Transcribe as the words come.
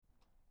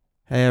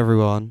Hey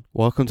everyone,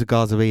 welcome to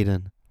Guards of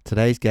Eden.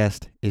 Today's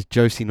guest is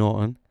Josie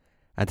Naughton,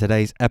 and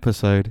today's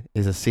episode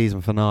is a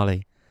season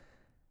finale.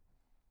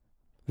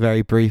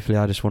 Very briefly,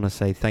 I just want to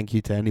say thank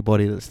you to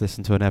anybody that's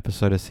listened to an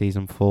episode of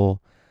season 4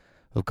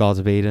 of Guards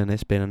of Eden.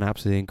 It's been an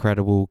absolutely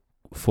incredible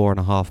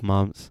 4.5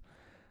 months.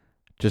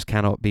 Just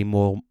cannot be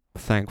more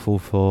thankful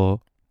for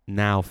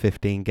now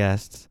 15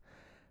 guests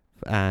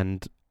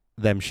and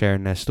them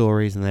sharing their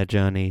stories and their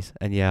journeys.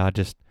 And yeah, I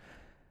just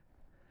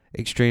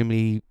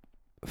extremely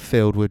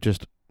filled with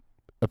just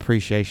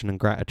appreciation and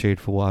gratitude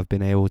for what I've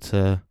been able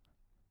to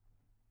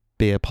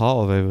be a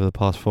part of over the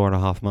past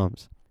 4.5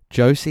 months.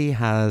 Josie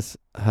has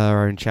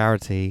her own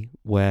charity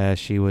where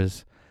she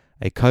was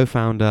a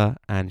co-founder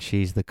and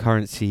she's the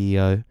current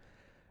CEO,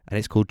 and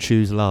it's called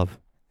Choose Love.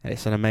 And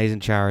it's an amazing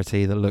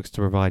charity that looks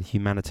to provide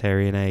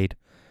humanitarian aid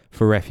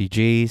for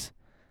refugees.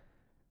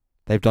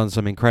 They've done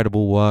some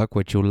incredible work,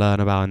 which you'll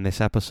learn about in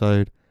this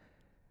episode.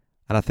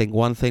 And I think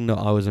one thing that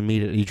I was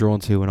immediately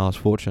drawn to when I was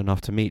fortunate enough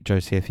to meet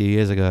Josie a few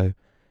years ago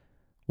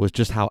was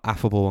just how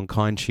affable and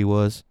kind she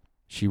was.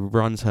 She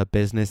runs her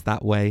business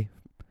that way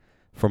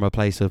from a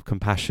place of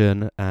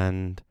compassion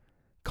and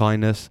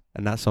kindness,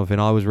 and that's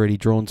something I was really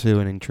drawn to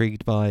and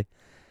intrigued by.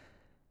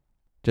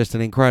 Just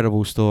an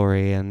incredible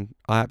story, and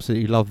I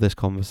absolutely love this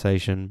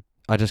conversation.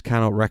 I just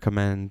cannot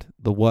recommend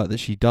the work that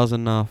she does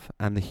enough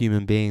and the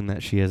human being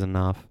that she is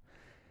enough.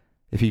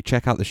 If you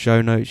check out the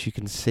show notes, you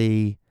can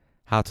see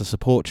how to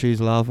support Choose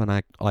Love, and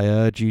I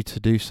urge you to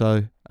do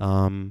so.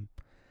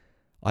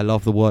 I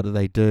love the work that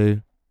they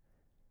do.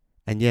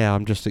 And yeah,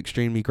 I'm just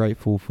extremely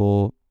grateful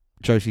for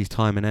Josie's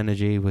time and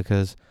energy,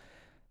 because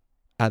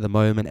at the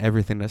moment,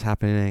 everything that's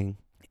happening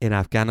in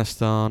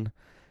Afghanistan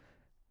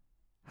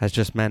has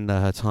just meant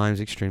that her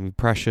time's extremely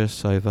precious.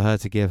 So for her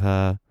to give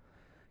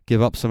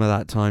up some of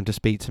that time to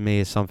speak to me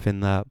is something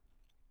that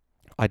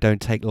I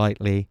don't take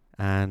lightly.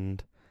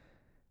 And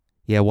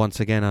yeah, once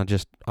again,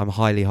 I'm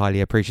highly, highly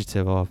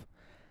appreciative of.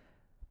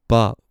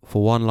 But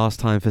for one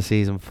last time for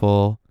season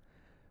 4,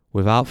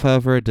 without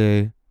further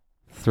ado,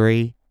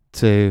 3,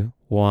 2,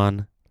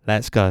 1,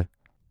 let's go.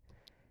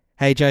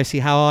 Hey Josie,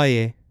 how are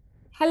you?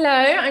 Hello,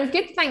 I'm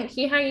good, thank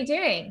you. How are you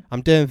doing?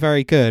 I'm doing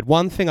very good.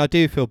 One thing I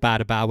do feel bad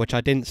about, which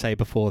I didn't say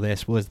before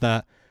this, was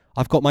that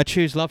I've got my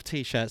Choose Love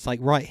t-shirts like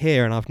right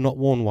here and I've not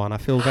worn one. I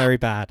feel very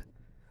bad.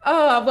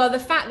 Oh, well, the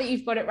fact that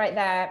you've got it right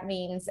there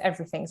means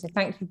everything. So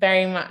thank you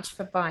very much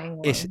for buying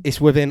It's one. it's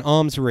within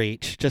arm's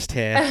reach, just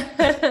here.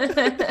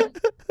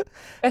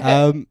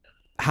 Um,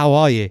 how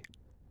are you?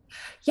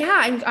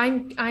 Yeah,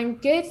 I'm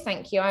good,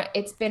 thank you.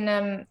 It's been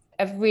a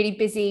really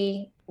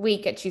busy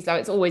week at Choose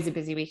Love. It's always a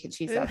busy week at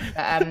Choose Love.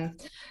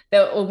 But,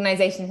 the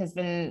organization has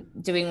been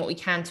doing what we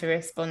can to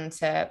respond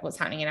to what's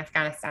happening in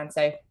Afghanistan.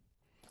 So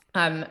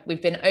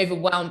we've been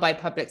overwhelmed by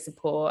public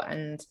support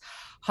and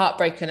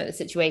heartbroken at the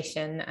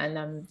situation.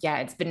 And yeah,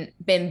 it's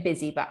been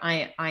busy, but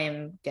I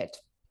am good.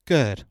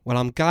 Good. Well,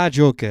 I'm glad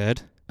you're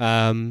good.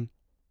 And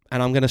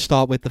I'm going to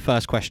start with the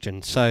first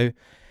question. So,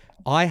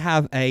 I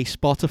have a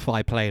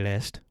Spotify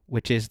playlist,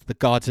 which is the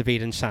Guards of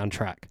Eden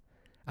soundtrack.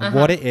 And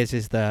what Uh-huh. it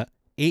is that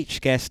each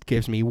guest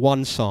gives me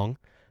one song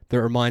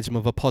that reminds them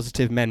of a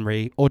positive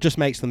memory or just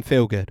makes them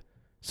feel good.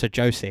 So,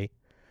 Josie,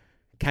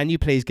 can you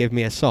please give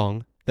me a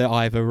song that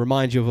either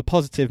reminds you of a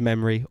positive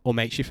memory or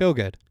makes you feel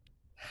good?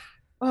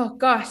 Oh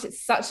gosh,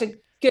 it's such a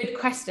good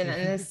question,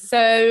 and there's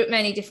so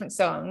many different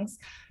songs.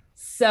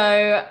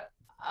 So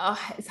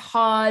it's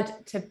hard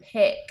to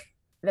pick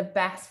the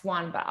best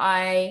one, but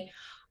I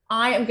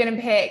am gonna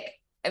pick.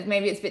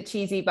 Maybe it's a bit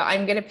cheesy, but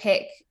I'm gonna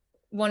pick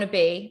 "Wanna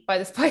Be" by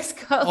the Spice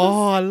Oh, Girls.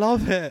 I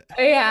love it.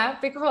 Yeah,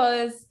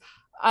 because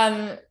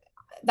um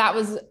that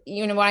was,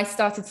 when I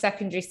started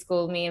secondary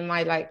school, me and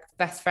my like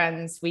best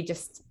friends, we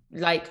just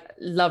like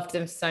loved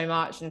them so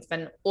much and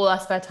spent all our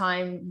spare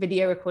time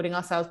video recording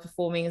ourselves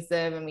performing as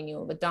them, and we knew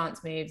all the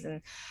dance moves,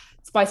 and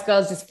Spice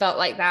Girls just felt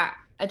like that.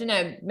 I don't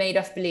know, made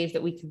us believe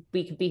that we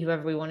could be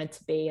whoever we wanted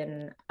to be.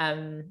 And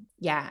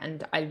yeah,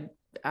 and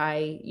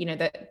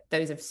that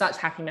those are such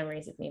happy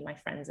memories of me and my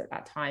friends at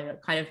that time,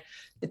 at kind of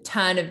the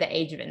turn of the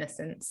age of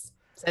innocence.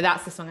 So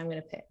that's the song I'm going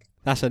to pick.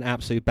 That's an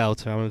absolute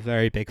belter. I'm a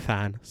very big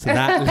fan. So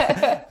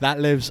that that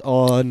lives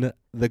on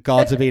the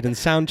Guards of Eden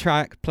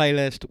soundtrack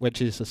playlist,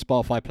 which is a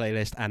Spotify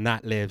playlist, and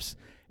that lives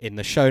in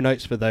the show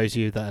notes for those of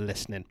you that are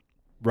listening.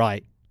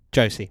 Right,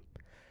 Josie,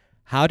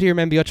 how do you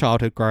remember your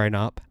childhood growing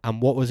up,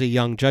 and what was a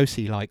young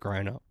Josie like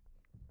growing up?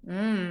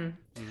 Mm.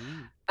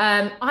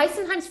 Mm. I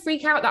sometimes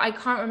freak out that I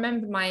can't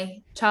remember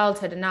my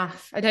childhood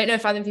enough. I don't know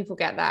if other people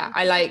get that.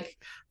 I like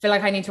feel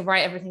like I need to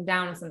write everything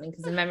down or something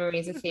because the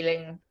memories are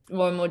feeling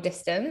more and more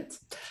distant.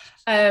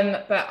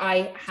 But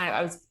I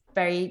was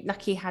very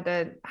lucky, had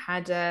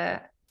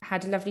a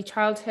lovely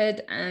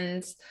childhood,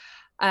 and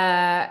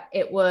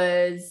it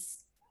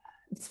was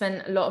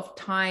spent a lot of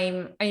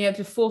time,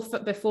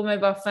 before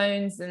mobile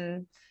phones,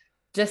 and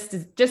just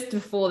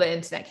before the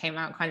internet came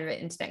out, kind of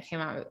the internet came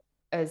out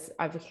as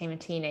I became a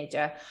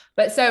teenager.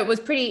 But so it was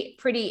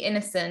pretty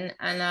innocent,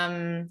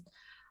 and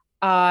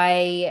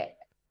I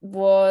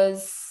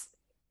was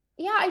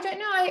yeah, I don't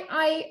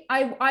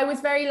know. I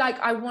was very like,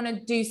 I want to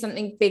do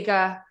something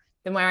bigger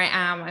than where I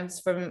am.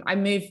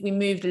 We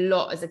moved a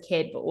lot as a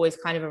kid, but always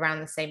kind of around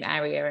the same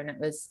area. And it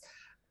was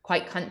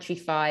quite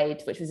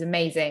countrified, which was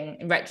amazing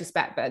in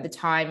retrospect. But at the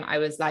time I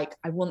was like,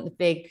 I want the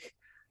big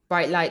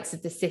bright lights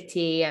of the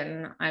city.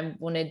 And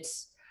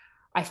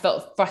I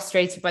felt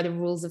frustrated by the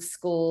rules of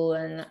school.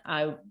 And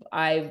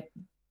I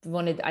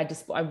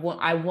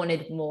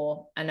wanted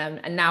more,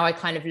 and now I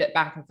kind of look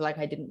back and feel like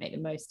I didn't make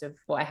the most of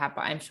what I had,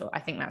 but I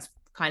think that's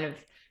kind of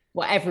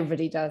what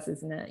everybody does,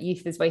 isn't it?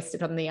 Youth is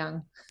wasted on the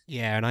young.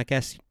 Yeah, and I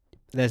guess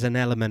there's an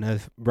element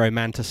of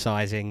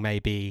romanticizing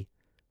maybe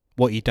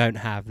what you don't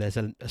have. There's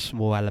a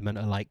small element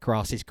of like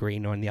grass is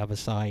greener on the other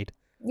side.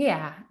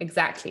 Yeah,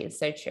 exactly. It's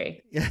so true.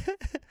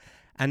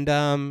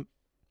 And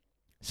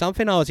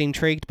something I was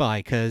intrigued by,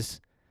 because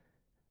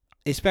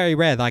it's very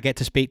rare that I get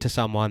to speak to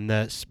someone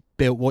that's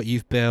built what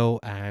you've built,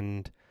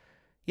 and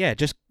yeah,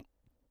 just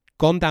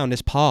gone down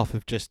this path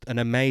of just an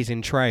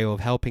amazing trail of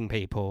helping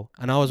people.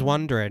 And I was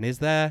wondering,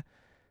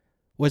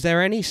 was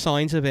there any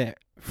signs of it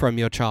from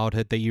your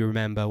childhood that you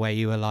remember where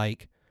you were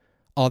like,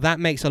 oh, that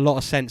makes a lot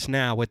of sense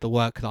now with the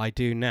work that I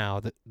do now,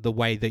 the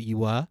way that you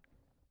were?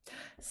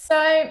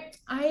 So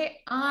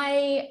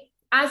I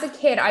as a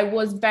kid, I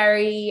was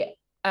very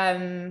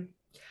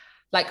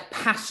like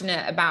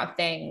passionate about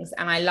things,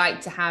 and I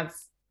like to have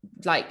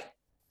like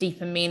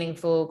deep and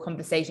meaningful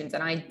conversations.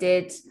 And I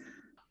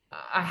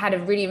had a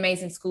really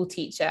amazing school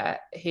teacher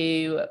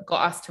who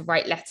got us to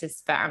write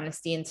letters for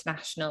Amnesty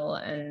International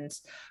and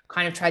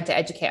kind of tried to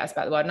educate us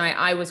about the world. And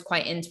I was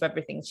quite into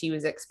everything she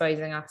was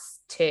exposing us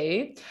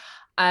to.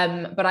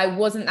 But I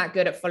wasn't that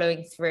good at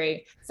following through.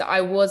 So I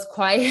was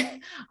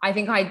quite, I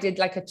think I did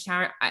like a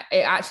charity.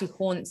 It actually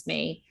haunts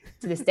me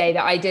to this day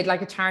that I did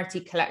like a charity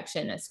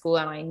collection at school,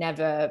 and I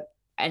never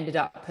ended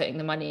up putting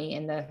the money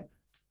in the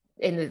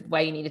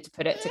way you needed to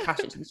put it to cash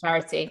it to the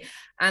charity.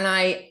 And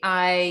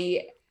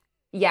I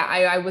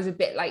was a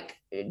bit like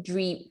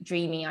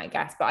dreamy, I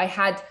guess, but I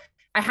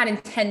had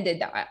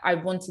intended that I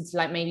wanted to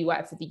like maybe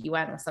work for the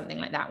UN or something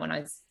like that when I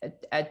was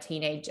a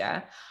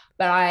teenager.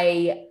 But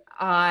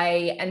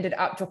I ended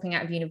up dropping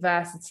out of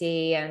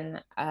university,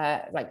 and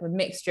like a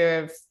mixture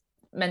of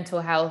mental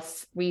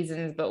health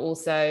reasons, but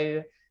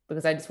also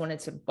because I just wanted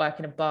to work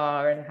in a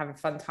bar and have a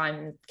fun time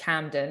in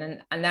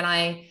Camden. And then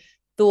I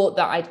thought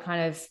that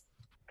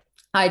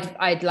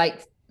I'd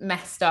like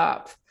messed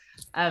up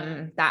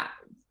that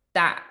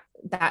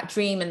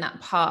dream and that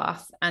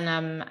path.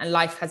 And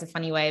life has a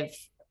funny way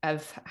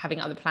of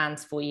having other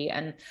plans for you.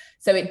 And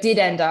so it did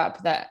end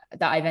up that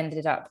I've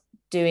ended up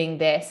doing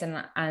this,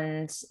 and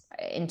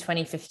in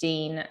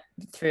 2015,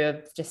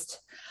 through just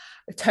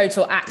a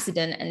total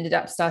accident, ended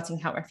up starting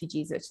Help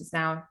Refugees, which is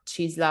now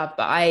Choose Love.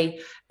 But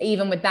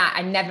even with that,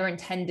 I never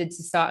intended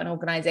to start an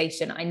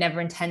organization. I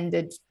never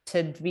intended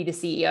to be the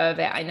CEO of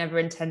it. I never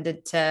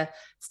intended to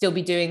still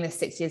be doing this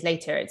 6 years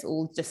later. It's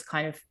all just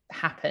kind of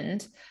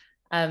happened.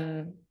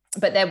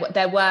 But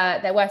there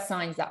were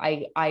signs that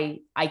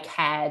I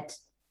cared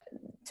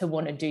to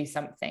want to do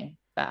something.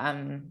 But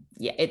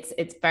yeah,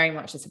 it's very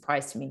much a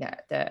surprise to me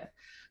that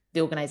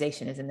the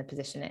organization is in the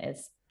position it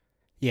is.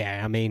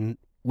 Yeah, I mean,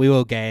 we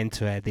will get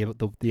into it,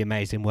 the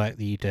amazing work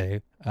that you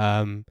do.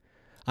 I'm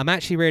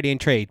actually really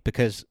intrigued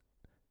because,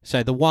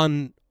 so the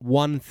one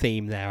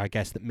theme there, I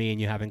guess, that me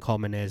and you have in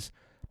common is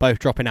both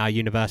dropping out of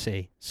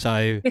university.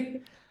 So,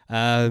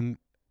 and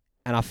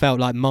I felt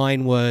like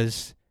mine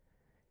was,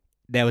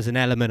 there was an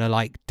element of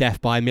like death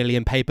by a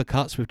million paper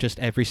cuts, with just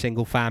every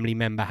single family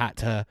member had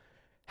to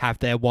have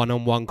their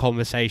one-on-one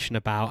conversation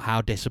about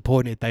how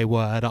disappointed they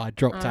were that I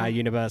dropped out of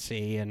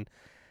university. And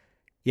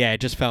yeah,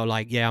 it just felt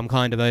like, yeah, I'm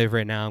kind of over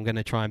it now. I'm going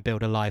to try and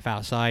build a life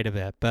outside of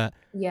it. But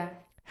Yeah.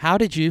 how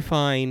did you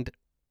find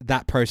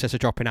that process of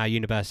dropping out of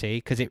university?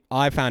 Because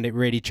I found it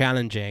really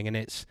challenging,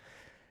 and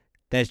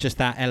there's just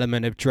that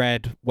element of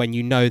dread when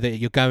you know that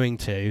you're going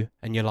to,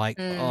 and you're like,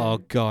 oh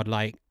God,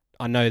 like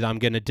I know that I'm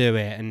going to do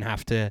it and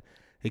have to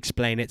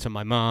explain it to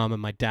my mom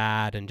and my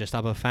dad and just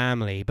other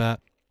family. But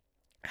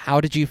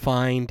how did you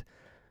find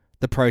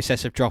the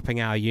process of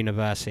dropping out of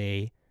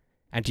university?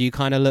 And do you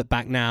kind of look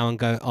back now and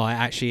go, oh, it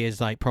actually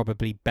is like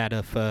probably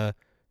better for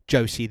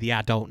Josie the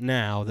adult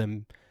now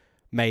than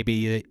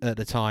maybe at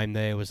the time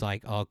there was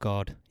like, oh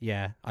God,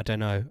 yeah, I don't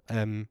know,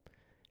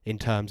 in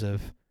terms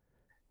of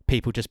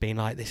people just being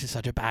like, this is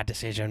such a bad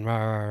decision. Rah,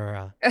 rah,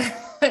 rah.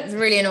 It's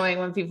really annoying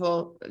when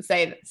people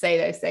say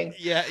those things.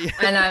 Yeah, yeah.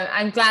 And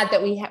I'm glad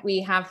that we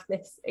have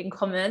this in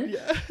common.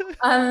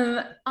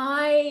 Yeah.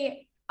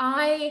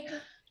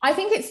 I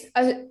think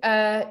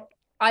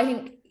I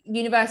think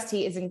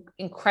university is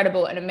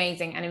incredible and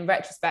amazing. And in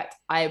retrospect,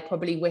 I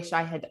probably wish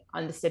I had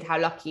understood how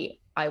lucky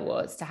I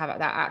was to have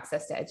that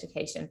access to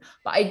education.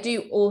 But I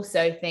do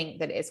also think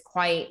that it's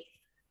quite,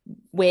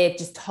 we're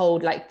just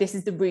told like, this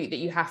is the route that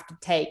you have to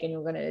take, and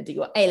you're going to do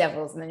your A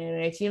levels, and then you're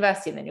going to go to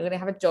university, and then you're going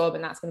to have a job,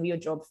 and that's going to be your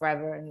job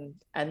forever.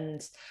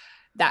 And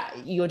that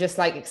you're just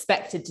like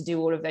expected to do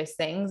all of those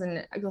things.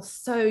 And you're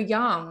so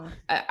young,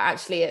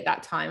 actually, at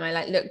that time. I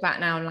like look back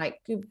now and like,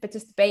 but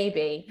just a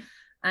baby.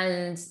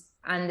 And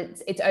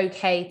it's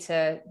okay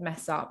to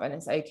mess up, and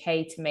it's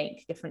okay to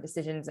make different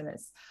decisions, and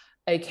it's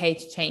okay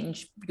to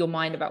change your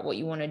mind about what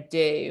you want to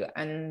do.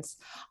 And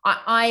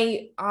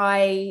I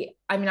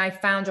mean, I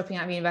found dropping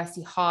out of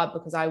university hard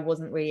because I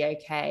wasn't really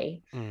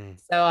okay.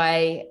 So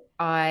I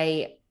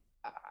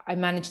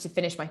managed to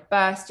finish my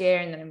first year,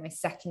 and then in my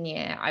second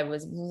year I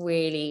was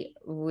really,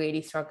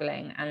 really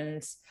struggling,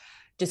 and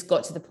just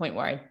got to the point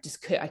where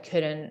I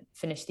couldn't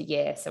finish the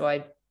year. So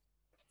I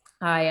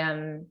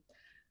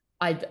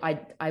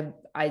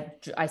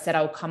said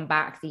I'll come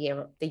back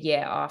the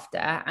year after.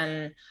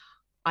 And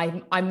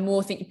I'm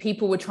more thinking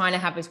people were trying to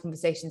have those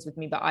conversations with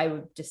me, but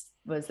I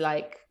was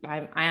like,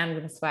 I am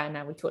going to swear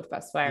now. We talked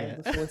about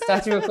swearing before we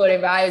started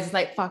recording, but I was just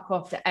like, fuck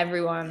off to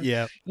everyone.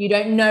 Yeah. You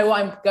don't know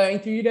what I'm going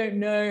through. You don't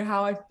know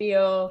how I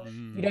feel.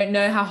 You don't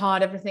know how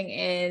hard everything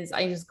is.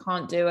 I just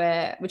can't do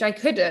it, which I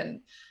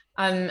couldn't.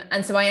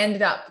 And so I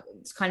ended up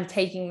kind of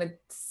taking the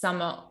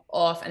summer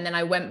off, and then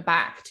I went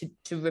back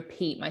to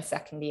repeat my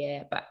second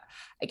year. But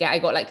again, I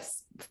got like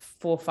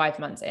 4 or 5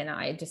 months in.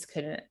 I just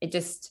couldn't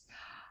do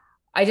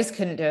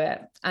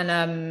it.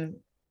 And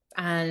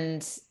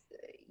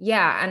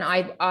yeah, and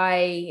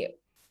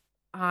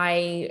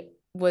I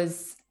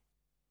was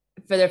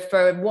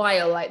for a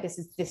while like,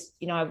 this,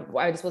 you know,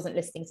 I just wasn't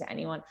listening to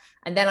anyone.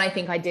 And then I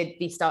think I did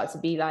start to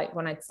be like,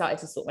 when I started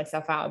to sort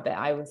myself out a bit,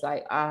 I was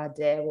like,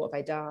 dear, what have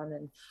I done?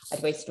 And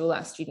I'd wasted all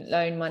that student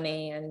loan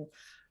money. And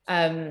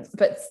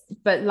but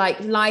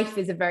like, life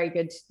is a very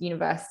good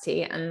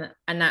university, and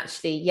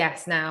actually,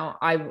 yes, now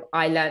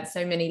I learned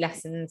so many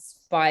lessons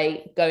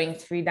by going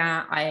through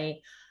that. I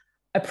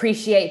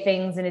appreciate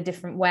things in a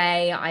different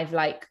way.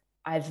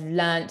 I've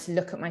learned to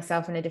look at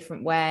myself in a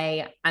different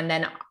way. And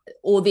then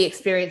all the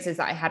experiences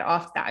that I had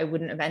after that, I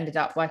wouldn't have ended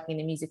up working in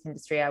the music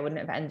industry. I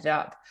wouldn't have ended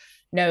up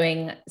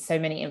knowing so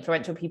many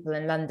influential people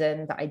in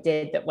London that I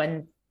did. That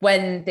when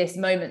this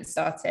moment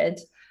started,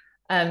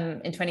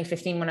 in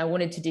 2015, when I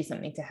wanted to do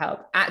something to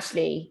help,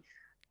 actually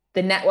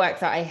the network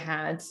that I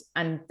had,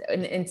 and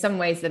in some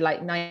ways the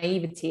like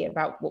naivety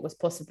about what was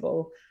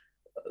possible,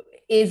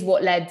 is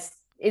what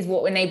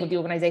enabled the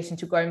organization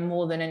to grow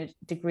more than a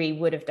degree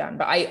would have done.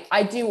 But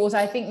I do also,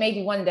 I think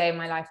maybe one day in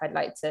my life I'd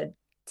like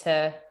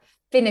to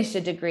finish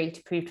a degree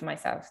to prove to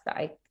myself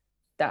that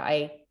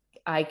I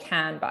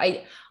can.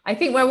 But I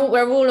think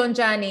we're all on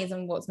journeys,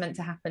 and what's meant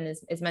to happen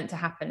is meant to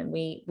happen, and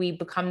we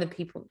become the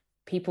people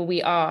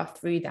we are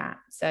through that.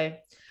 So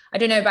I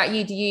don't know about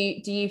you. Do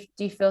you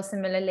feel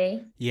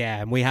similarly?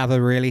 Yeah, and we have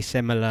a really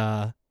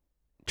similar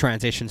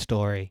transition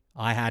story.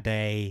 I had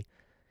a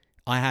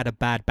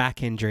bad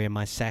back injury in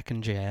my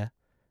second year,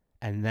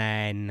 and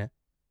then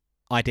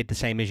I did the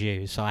same as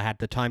you. So I had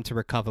the time to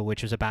recover,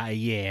 which was about a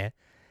year.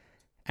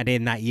 And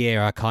in that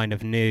year, I kind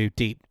of knew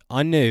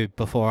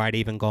before I'd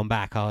even gone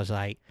back, I was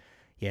like,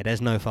 yeah,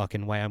 there's no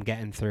fucking way I'm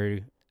getting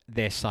through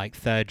this like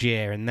third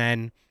year. And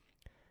then,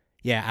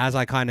 yeah, as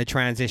I kind of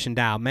transitioned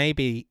out,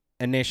 maybe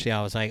initially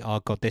I was like,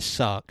 oh God, this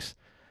sucks.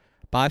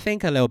 But I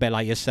think a little bit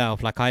like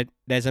yourself, like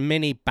there's a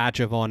mini badge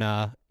of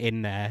honor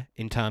in there,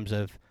 in terms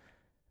of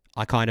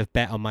I kind of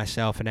bet on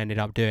myself and ended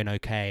up doing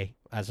okay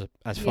as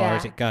far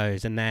as it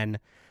goes. And then,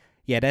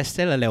 yeah, there's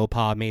still a little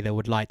part of me that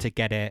would like to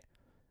get it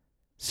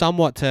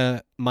somewhat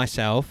to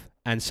myself,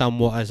 and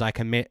somewhat as like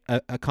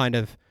a kind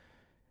of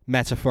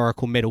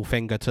metaphorical middle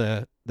finger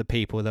to the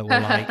people that were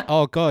like,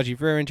 oh God,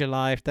 you've ruined your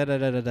life, da da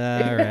da da da,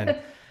 and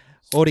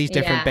all these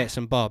different bits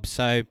and bobs.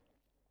 So,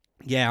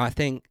 yeah, I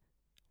think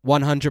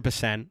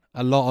 100%,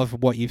 a lot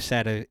of what you've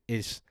said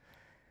is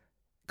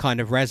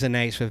kind of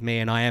resonates with me,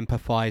 and I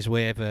empathize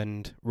with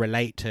and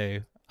relate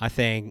to. I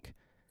think,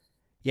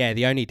 yeah,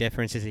 the only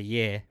difference is a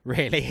year,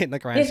 really, in the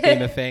grand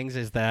scheme of things,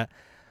 is that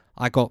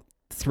I got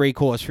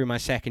 3/4 through my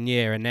second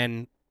year and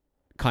then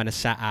kind of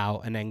sat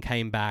out and then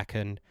came back,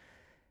 and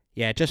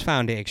yeah, just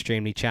found it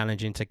extremely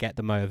challenging to get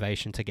the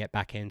motivation to get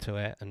back into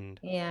it. And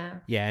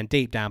and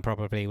deep down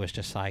probably was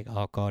just like,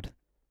 oh God,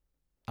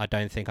 I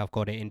don't think I've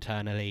got it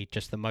internally,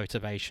 just the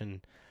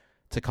motivation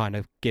to kind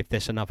of give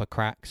this another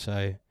crack.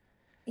 So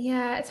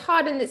yeah, it's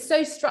hard, and it's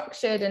so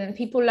structured, and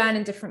people learn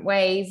in different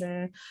ways.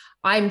 And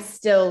I'm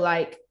still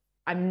like,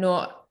 I'm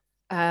not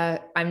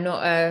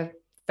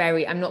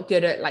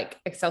good at like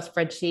Excel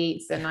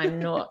spreadsheets, and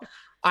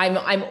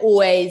I'm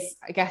always,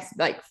 I guess,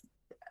 like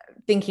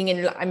thinking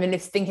in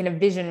a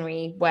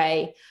visionary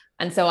way.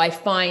 And so I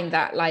find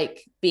that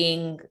like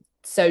being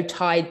so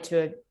tied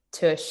to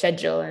a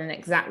schedule and an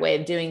exact way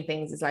of doing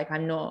things is like,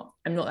 I'm not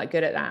that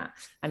good at that.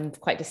 I'm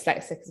quite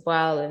dyslexic as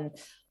well. And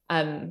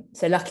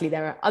so luckily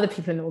there are other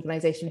people in the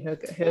organization who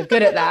are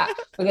good at that,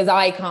 because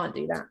I can't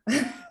do that.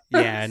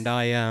 Yeah. And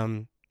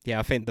I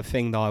think the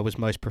thing that I was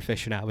most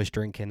proficient at was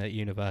drinking at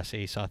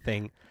university. So I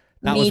think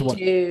that Me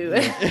too.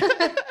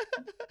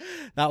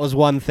 That was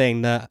one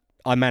thing that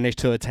I managed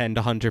to attend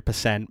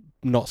 100%,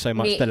 not so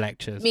much the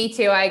lectures. Me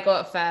too. I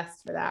got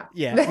first for that.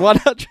 Yeah,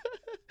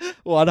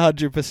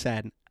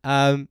 100%.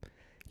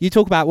 You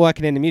talk about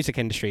working in the music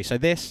industry. So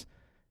this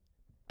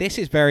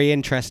is very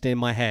interesting in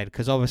my head,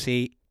 because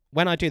obviously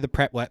when I do the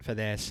prep work for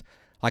this,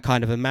 I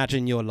kind of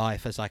imagine your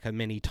life as like a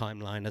mini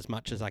timeline as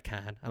much as I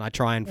can, and I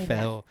try and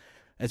fill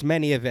as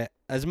many of it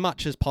as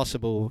much as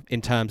possible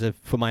in terms of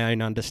for my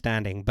own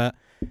understanding. But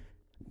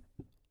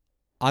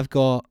I've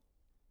got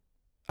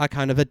a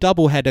kind of a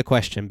double header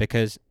question,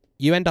 because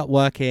you end up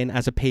working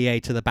as a PA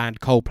to the band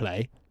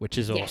Coldplay, which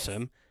is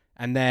awesome.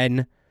 And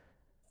then,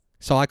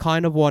 so I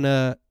kind of want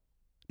to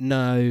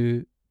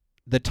know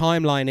the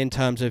timeline in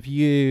terms of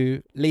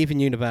you leaving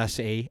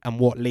university and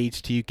what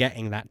leads to you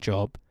getting that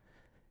job.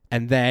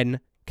 And then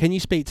can you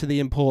speak to the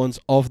importance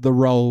of the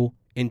role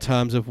in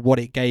terms of what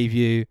it gave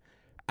you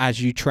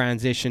as you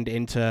transitioned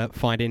into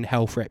finding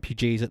health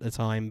refugees at the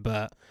time,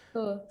 but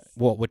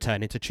what would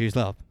turn into Choose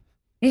Love?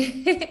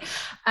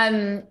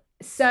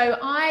 So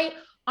I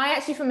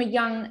actually from a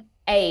young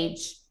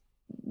age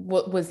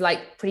was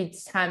like pretty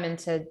determined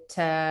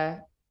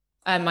to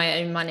earn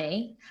my own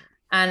money.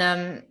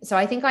 And so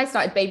I think I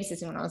started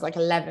babysitting when I was like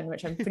 11,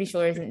 which I'm pretty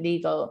sure isn't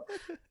legal.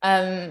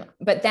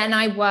 But then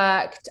I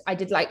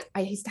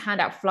used to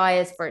hand out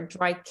flyers for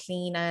dry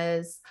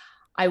cleaners.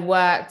 I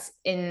worked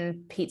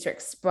in Pizza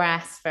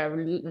Express for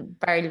a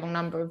very long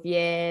number of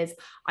years.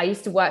 I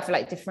used to work for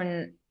like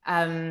different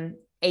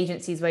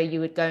agencies where you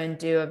would go and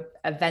do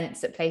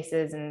events at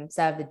places and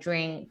serve the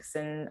drinks,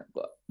 and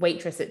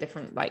waitress at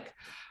different like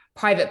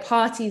private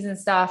parties and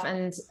stuff.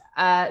 And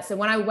so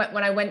when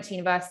I went to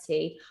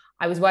university,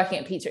 I was working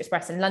at Pizza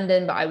Express in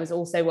London, but I was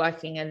also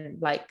working in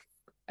like,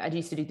 I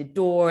used to do the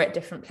door at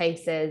different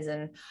places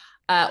and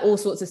all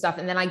sorts of stuff.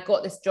 And then I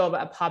got this job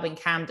at a pub in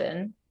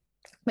Camden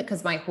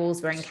because my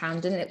halls were in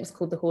Camden. It was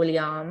called the Hawley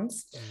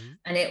Arms.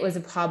 And it was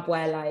a pub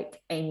where like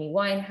Amy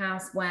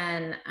Winehouse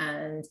went,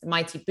 and the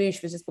Mighty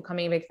Boosh was just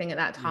becoming a big thing at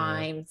that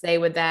time. They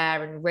were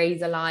there, and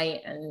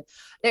Razorlight, and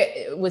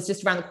it was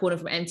just around the corner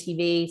from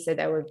MTV. So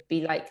there would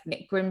be like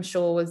Nick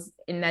Grimshaw was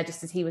in there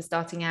just as he was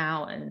starting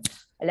out, and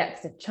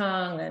Alexa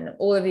Chung, and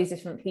all of these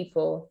different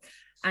people.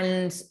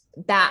 And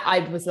that I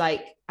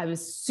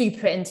was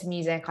super into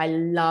music. I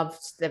loved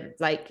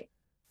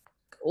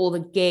all the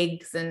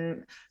gigs,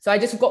 and so I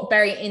just got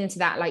very into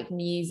that like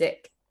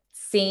music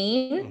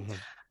scene.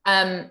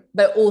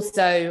 But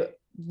also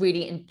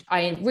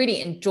I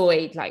really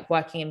enjoyed like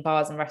working in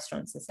bars and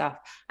restaurants and stuff.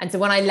 And so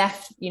when I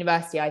left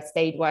university, I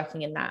stayed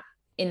working in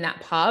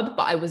that pub,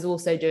 but I was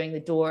also doing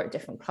the door at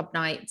different club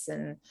nights.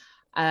 And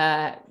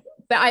but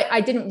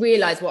I didn't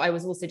realize what I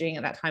was also doing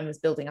at that time was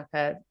building up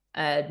a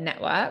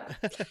network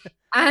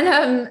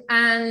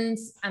and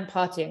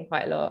partying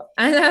quite a lot.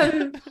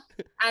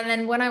 And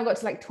then when I got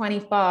to like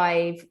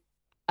 25,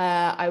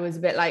 I was a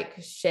bit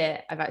like,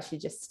 shit, I've actually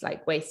just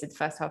like wasted the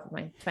first half of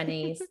my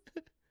 20s,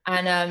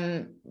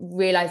 and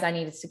realized I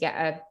needed to get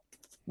a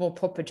more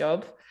proper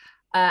job.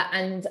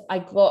 And I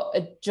got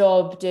a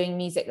job doing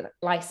music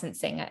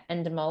licensing at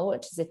Endemol,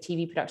 which is a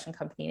TV production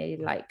company. They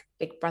did like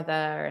Big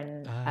Brother,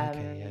 and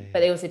but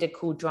they also did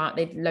cool drama.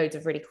 They did loads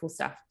of really cool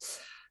stuff.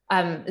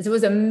 So it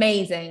was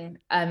amazing.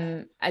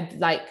 I'd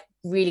like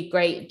really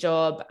great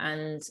job,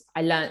 and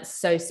I learned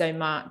so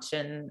much.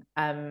 And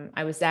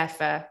I was there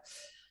for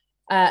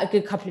a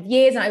good couple of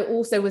years. And I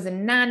also was a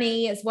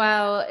nanny as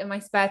well in my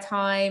spare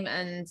time.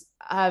 And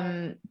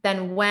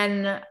then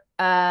when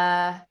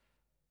I've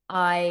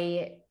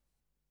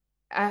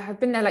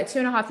been there like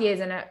 2.5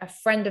 years, and a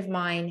friend of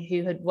mine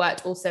who had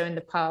worked also in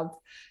the pub,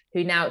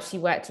 who now she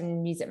worked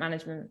in music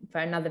management for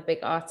another big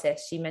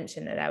artist, she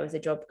mentioned that there was a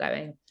job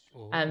going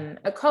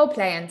at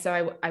Coldplay. And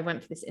so I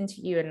went for this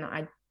interview, and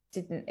I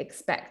didn't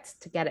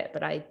expect to get it,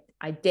 but I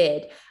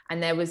did.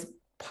 And there was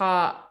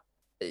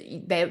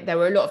there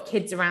were a lot of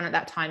kids around at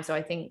that time. So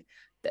I think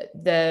that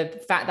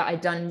the fact that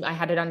I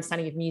had an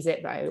understanding of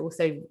music, but I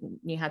also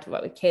knew how to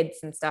work with kids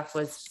and stuff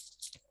was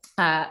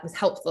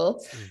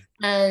helpful.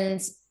 And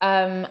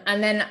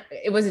then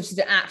it was just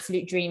an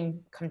absolute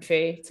dream come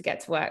true to get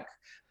to work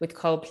with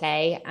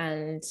Coldplay.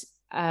 And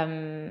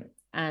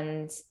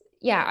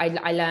yeah,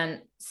 I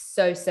learned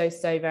so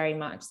very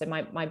much. So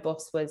my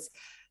boss was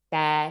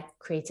their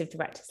creative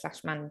director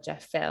 / manager,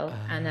 Phil.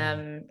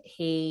 And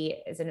he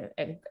is an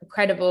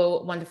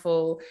incredible,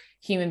 wonderful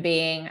human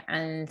being.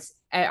 And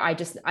I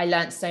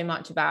learned so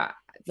much about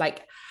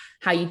like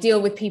how you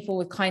deal with people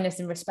with kindness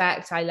and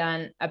respect. I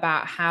learned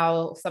about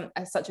how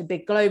such a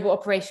big global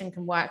operation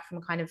can work from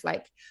a kind of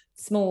like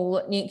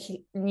small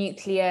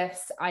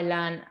nucleus. I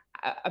learned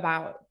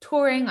about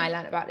touring. I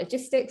learned about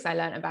logistics. I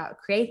learned about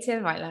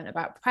creative. I learned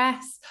about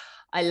press.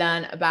 I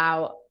learned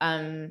about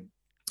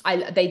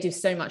they do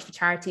so much for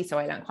charity, so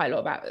I learned quite a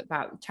lot about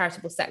the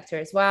charitable sector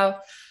as well.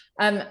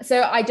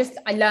 So I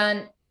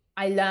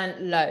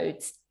learned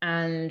loads,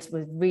 and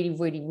was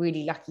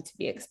really lucky to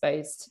be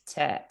exposed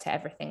to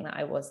everything that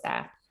I was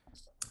there.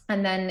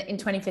 And then in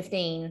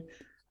 2015,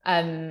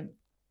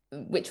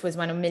 which was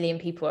when 1 million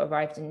people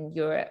arrived in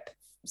Europe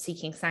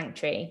seeking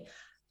sanctuary,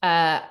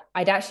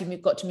 I'd actually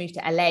got to move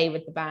to LA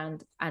with the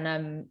band,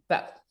 and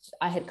but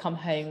I had come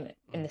home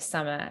in the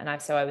summer, and I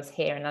was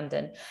here in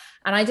London,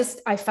 and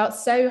I felt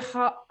so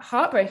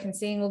heartbroken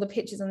seeing all the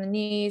pictures on the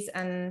news,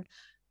 and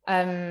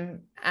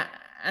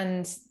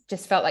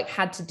just felt like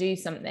had to do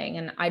something.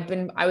 And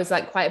I was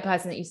like quite a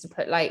person that used to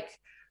put like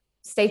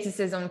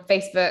statuses on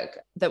Facebook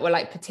that were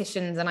like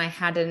petitions and I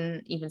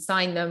hadn't even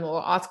signed them,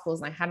 or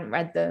articles and I hadn't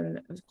read them.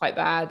 It was quite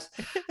bad.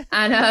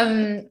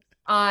 And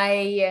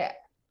I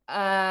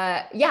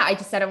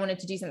just said I wanted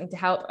to do something to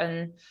help,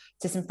 and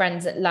to some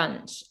friends at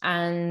lunch.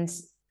 And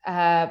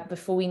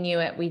before we knew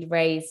it, we'd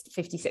raised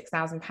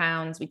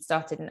 £56,000. We'd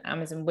started an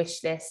Amazon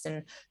wish list,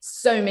 and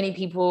so many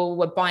people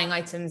were buying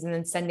items and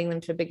then sending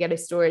them to a Big Yellow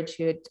Storage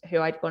who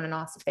I'd gone and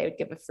asked if they would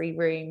give a free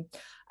room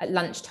at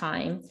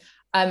lunchtime.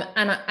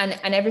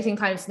 And everything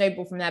kind of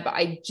snowballed from there. But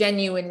I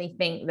genuinely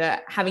think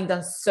that having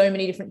done so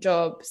many different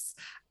jobs,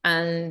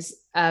 and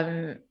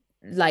and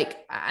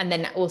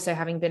then also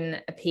having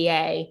been a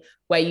PA,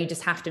 where you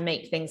just have to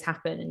make things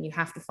happen and you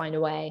have to find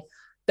a way.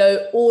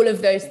 Though all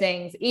of those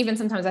things, even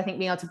sometimes I think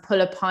being able to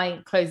pull a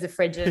pint, close the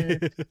fridge,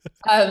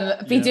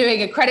 and be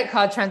doing a credit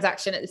card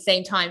transaction at the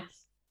same time,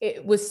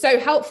 it was so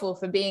helpful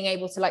for being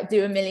able to like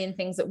do a million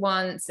things at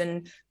once.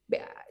 And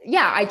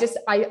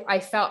I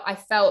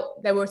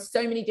felt there were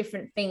so many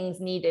different things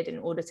needed in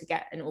order to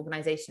get an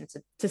organization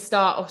to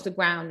start off the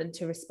ground and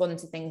to respond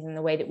to things in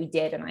the way that we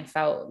did. And I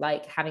felt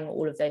like having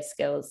all of those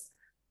skills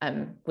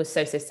was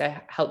so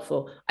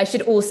helpful. I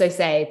should also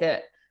say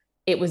that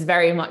it was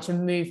very much a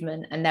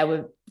movement, and there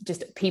were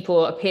just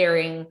people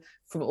appearing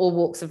from all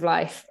walks of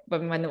life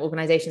when the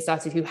organization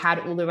started who had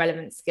all the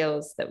relevant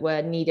skills that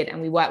were needed. And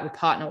we work with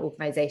partner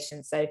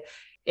organizations. So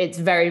it's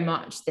very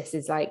much, this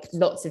is like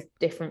lots of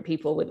different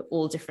people with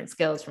all different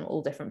skills from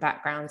all different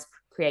backgrounds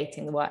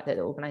creating the work that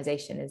the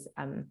organization is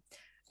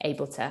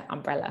able to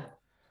umbrella.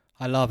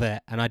 I love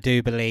it. And I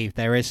do believe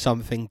there is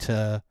something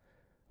to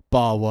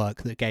bar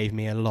work that gave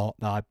me a lot.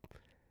 That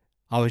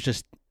I was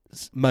just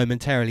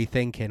momentarily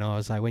thinking, I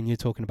was like, when you're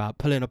talking about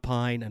pulling a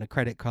pint and a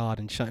credit card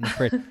and shutting the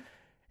fridge,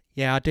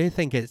 yeah, I do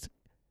think it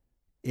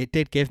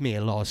did give me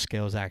a lot of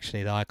skills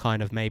actually that I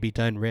kind of maybe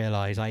don't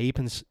realize. I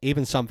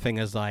even something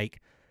as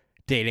like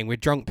dealing with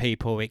drunk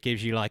people, it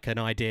gives you like an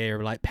idea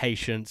of like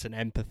patience and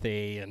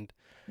empathy. And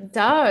it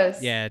does.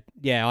 It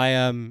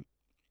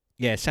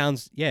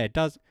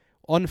does.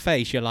 On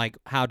face, you're like,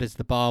 how does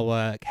the bar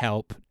work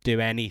help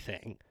do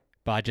anything?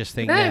 But I just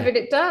think but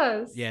it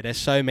does. Yeah, there's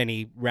so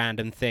many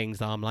random things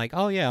that I'm like,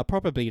 oh yeah, I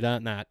probably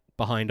learned that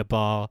behind a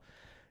bar.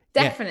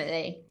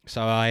 Definitely. Yeah.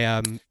 So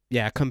I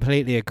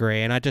completely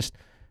agree. And I just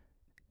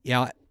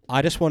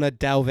want to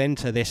delve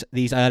into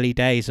these early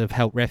days of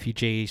Help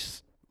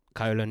Refugees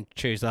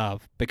Choose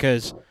Love,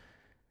 because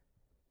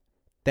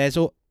there's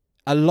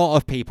a lot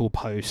of people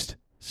post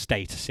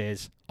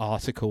statuses,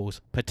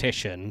 articles,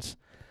 petitions.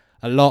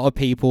 A lot of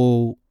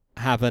people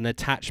have an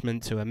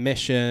attachment to a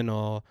mission,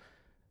 or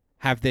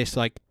have this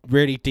like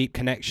really deep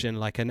connection,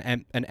 like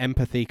an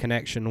empathy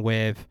connection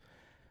with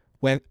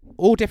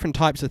all different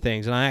types of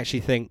things. And I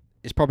actually think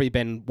it's probably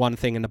been one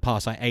thing in the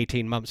past like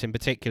 18 months in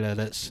particular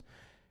that's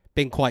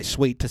been quite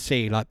sweet to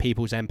see, like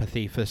people's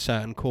empathy for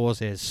certain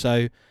causes.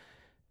 So,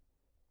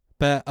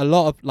 but a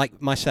lot of,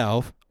 like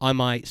myself, I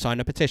might sign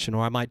a petition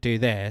or I might do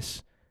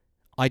this.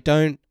 I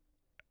can't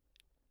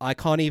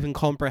even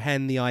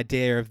comprehend the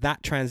idea of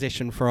that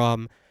transition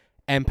from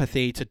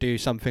empathy to do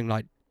something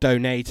like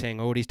donating,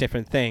 all these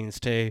different things,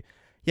 to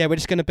we're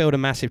just going to build a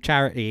massive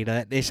charity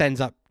that this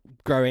ends up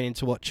growing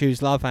into what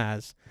Choose Love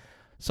has.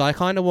 So I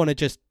kind of want to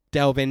just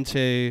delve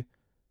into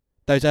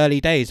those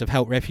early days of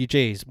Help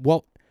Refugees.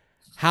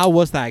 How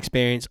was that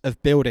experience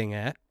of building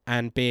it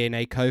and being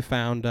a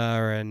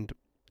co-founder and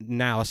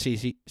now a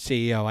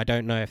CEO? I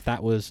don't know if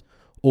that was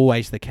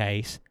always the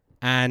case.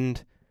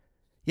 And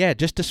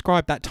just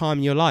describe that time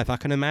in your life. I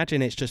can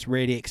imagine it's just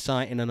really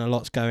exciting and a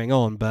lot's going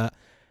on, but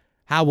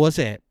how was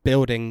it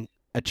building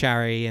a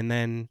charity, and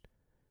then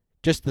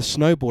just the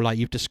snowball like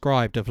you've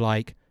described of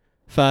like,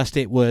 first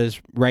it was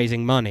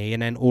raising money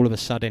and then all of a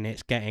sudden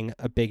it's getting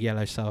a Big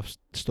Yellow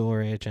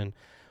self-storage and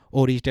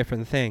all these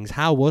different things.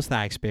 How was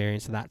that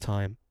experience at that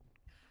time?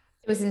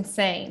 It was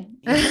insane.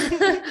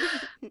 It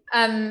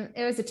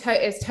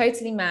was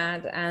totally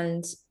mad,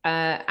 and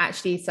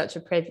actually such a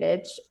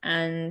privilege.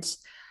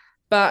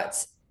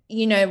 But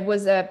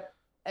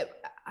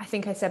I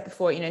think I said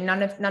before,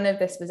 none of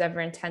this was ever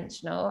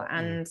intentional.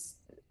 And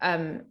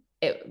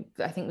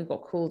I think we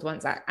got called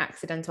once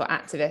accidental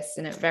activists,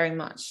 and it very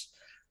much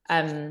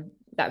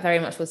that very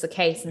much was the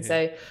case. And so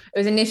it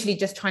was initially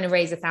just trying to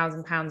raise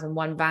 £1,000 and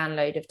one van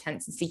load of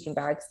tents and sleeping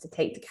bags to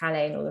take to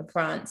Calais in northern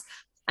France.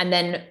 And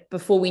then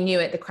before we knew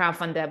it, the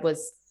crowdfunder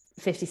was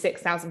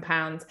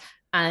 £56,000.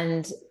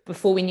 And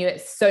before we knew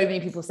it, so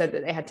many people said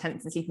that they had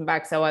tents and sleeping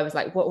bags. So I was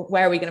like,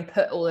 where are we going to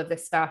put all of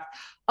this stuff?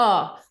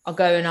 Oh, I'll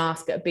go and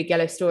ask at a Big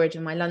Yellow Storage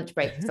in my lunch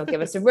break because they'll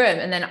give us a room.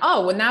 And then,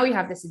 now we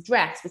have this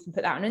address, we can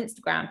put that on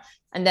Instagram.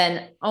 And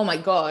then, oh my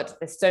God,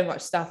 there's so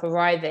much stuff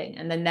arriving.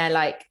 And then they're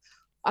like,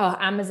 oh,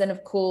 Amazon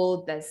have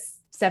called, there's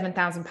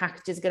 7,000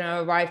 packages going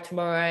to arrive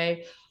tomorrow.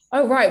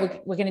 Oh,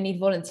 right, we're going to need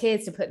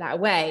volunteers to put that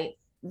away.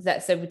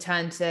 So we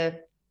turned to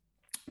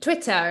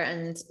Twitter,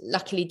 and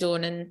luckily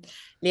Dawn and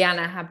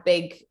Liana have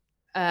big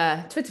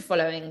Twitter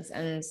followings,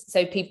 and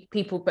so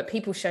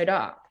people showed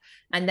up,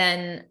 and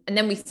then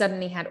we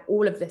suddenly had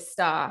all of this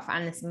staff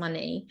and this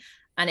money,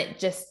 and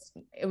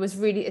it was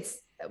really,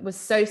 was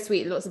so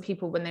sweet. Lots of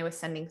people, when they were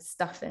sending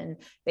stuff in,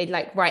 they'd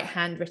like write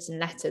handwritten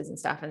letters and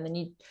stuff, and then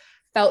you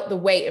felt the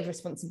weight of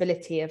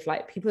responsibility of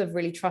like, people have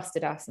really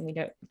trusted us and we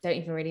don't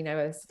even really know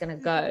where this is going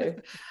to go.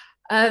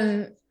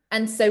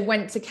 And so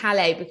went to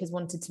Calais because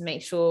wanted to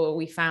make sure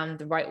we found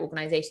the right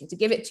organization to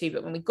give it to.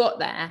 But when we got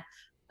there,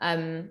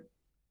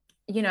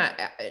 you know,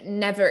 I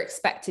never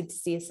expected to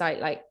see a site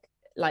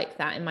like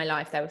that in my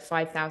life. There were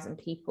 5,000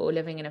 people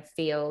living in a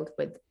field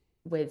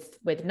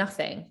with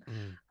nothing.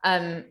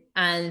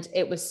 And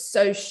it was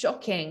so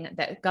shocking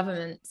that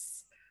governments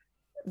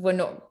were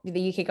not,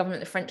 the UK government,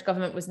 the French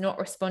government was not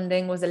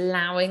responding, was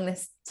allowing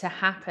this to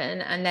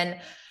happen. And then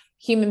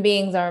human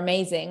beings are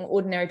amazing.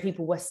 Ordinary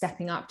people were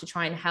stepping up to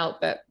try and help,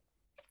 but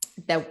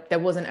there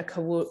wasn't a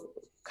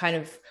kind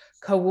of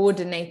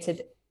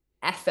coordinated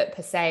effort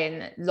per se.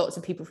 And lots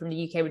of people from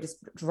the UK were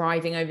just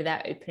driving over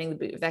there, opening the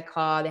boot of their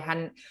car. They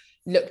hadn't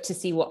looked to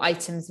see what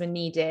items were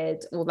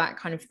needed, all that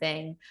kind of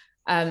thing.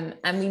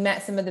 And we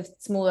met some of the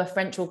smaller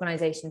French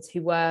organizations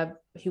who were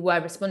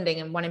responding,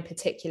 and one in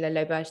particular,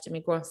 L'Auberge de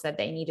Migrants, said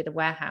they needed a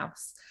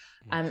warehouse,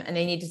 and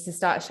they needed to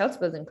start a shelter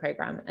building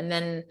program. And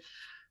then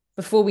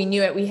before we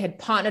knew it, we had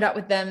partnered up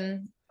with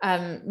them,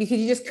 because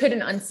you just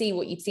couldn't unsee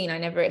what you'd seen. I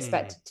never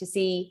expected to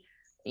see,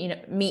 you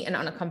know, meet an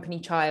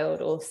unaccompanied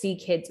child or see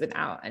kids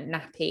without a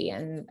nappy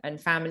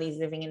and families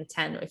living in a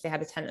tent, or if they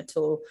had a tent at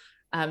all,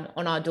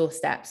 on our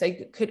doorstep. So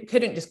you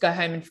couldn't just go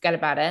home and forget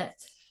about it.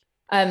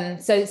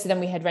 So then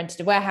we had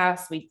rented a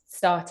warehouse. We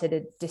started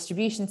a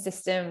distribution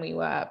system. We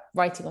were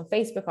writing on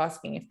Facebook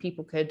asking if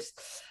people could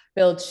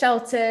build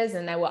shelters,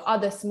 and there were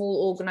other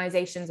small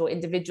organizations or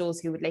individuals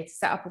who would later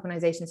set up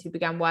organizations who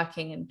began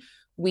working. And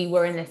we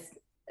were in this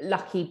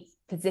lucky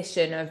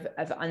position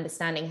of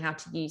understanding how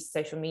to use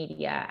social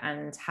media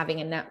and having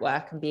a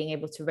network and being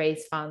able to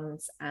raise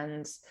funds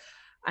and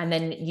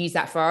then use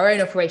that for our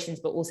own operations,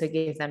 but also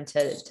give them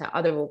to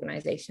other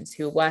organizations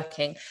who are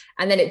working.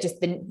 And then it just,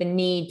 the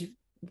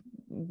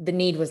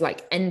need was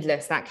like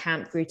endless. That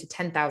camp grew to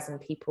 10,000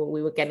 people.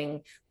 We were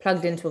getting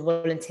plugged into a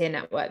volunteer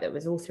network that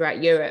was all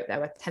throughout Europe. There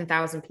were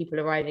 10,000 people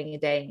arriving a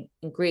day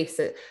in Greece.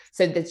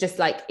 So there's just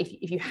like,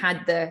 if you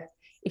had the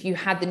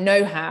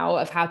know-how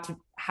of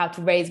how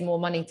to raise more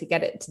money to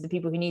get it to the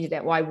people who needed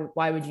it, why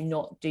would you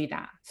not do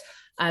that?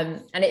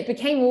 And it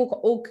became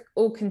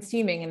all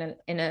consuming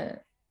in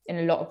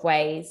a lot of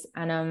ways.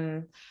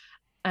 And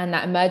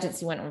that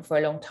emergency went on for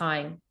a long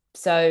time.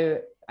 So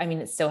I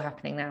mean, it's still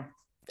happening now.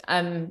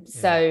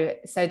 So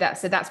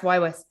that's why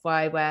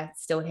we're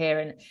still here.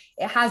 And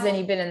it has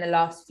only been in the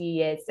last few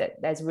years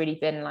that there's really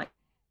been like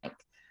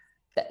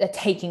they're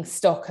taking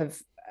stock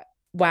of,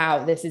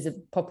 wow, this is a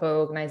proper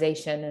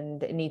organization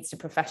and it needs to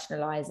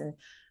professionalize. And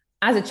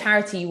as a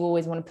charity, you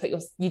always want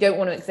to you don't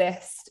want to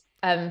exist.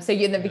 So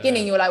in the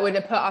beginning, you were like, we're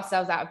going to put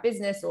ourselves out of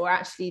business, or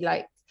actually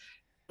like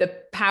the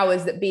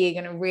powers that be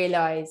are going to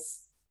realize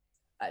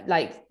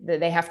like that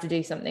they have to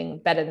do something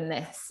better than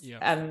this.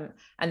 And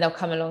they'll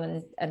come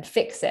along and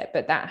fix it.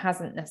 But that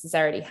hasn't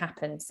necessarily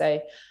happened.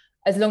 So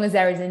as long as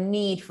there is a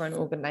need for an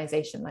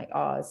organization like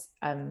ours,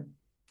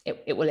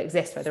 it will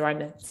exist whether I'm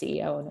the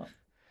CEO or not.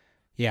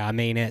 Yeah, I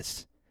mean,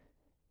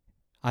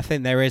 I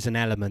think there is an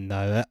element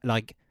though,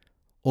 like,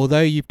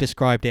 although you've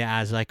described it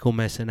as like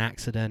almost an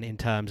accident in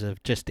terms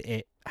of just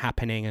it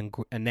happening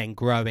and then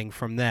growing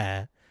from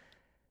there,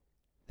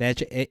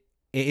 it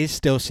is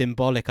still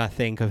symbolic, I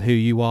think, of who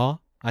you are.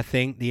 I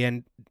think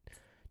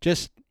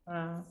there's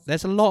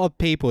a lot of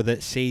people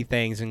that see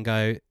things and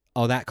go,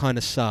 oh, that kind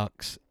of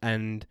sucks.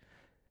 And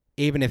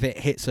even if it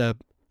hits a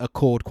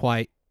chord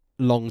quite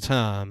long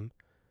term,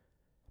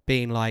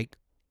 being like,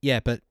 yeah,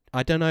 but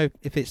I don't know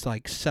if it's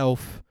like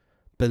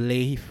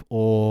self-belief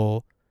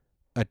or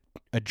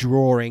a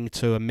drawing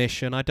to a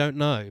mission. I don't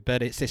know.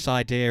 But it's this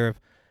idea of,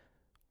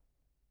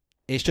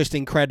 it's just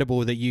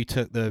incredible that you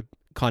took the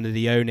kind of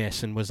the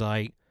onus and was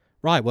like,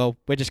 right, well,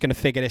 we're just going to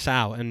figure this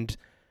out, and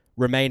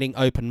remaining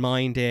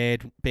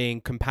open-minded,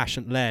 being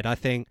compassion-led. I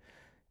think,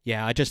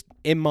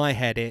 in my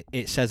head,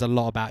 it says a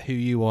lot about who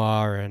you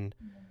are and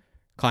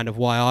kind of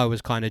why I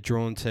was kind of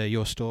drawn to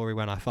your story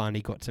when I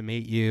finally got to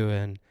meet you.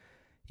 And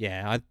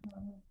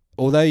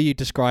although you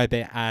describe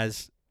it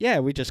as,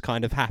 we just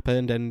kind of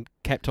happened and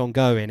kept on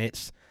going,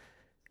 it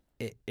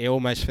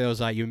almost feels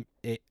like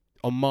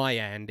on my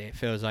end, it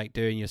feels like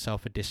doing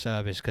yourself a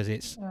disservice, because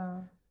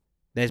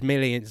there's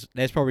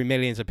probably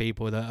millions of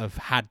people that have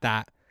had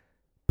that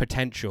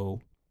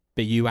potential,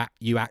 but you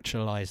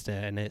actualized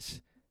it, and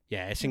it's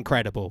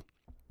incredible.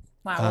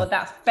 Wow, well,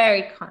 that's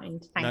very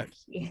kind. Thank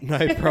you.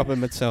 No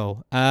problem at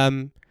all.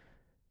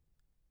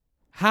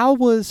 How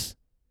was,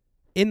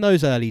 in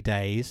those early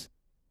days,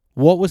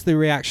 what was the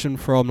reaction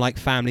from like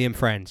family and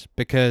friends?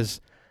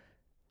 Because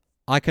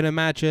I can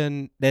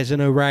imagine there's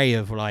an array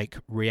of like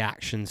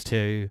reactions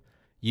to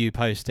you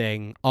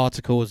posting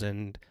articles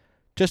and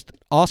just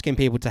asking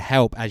people to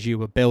help as you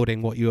were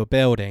building what you were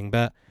building.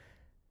 But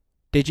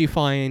did you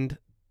find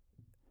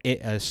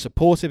it a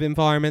supportive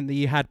environment that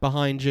you had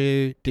behind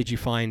you? Did you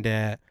find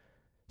it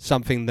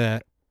something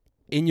that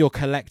in your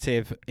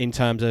collective, in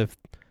terms of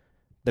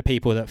the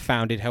people that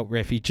founded Help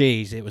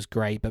Refugees, it was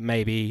great, but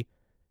maybe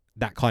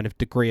that kind of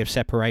degree of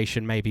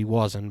separation maybe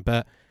wasn't.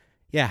 But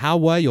yeah, how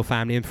were your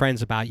family and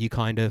friends about you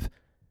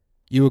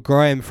you were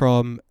growing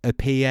from a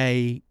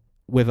PA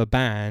with a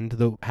band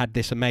that had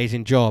this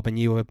amazing job, and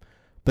you were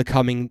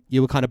kind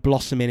of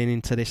blossoming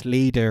into this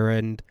leader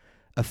and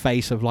a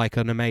face of like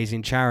an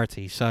amazing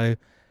charity. So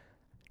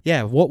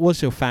yeah, what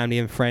was your family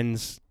and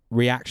friends'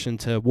 reaction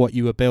to what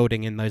you were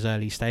building in those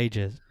early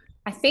stages?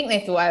 I think they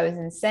thought I was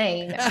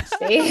insane,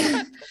 actually.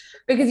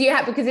 Because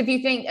if you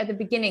think at the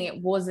beginning it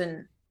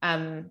wasn't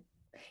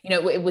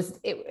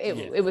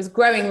it was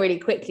growing really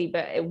quickly,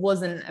 but it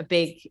wasn't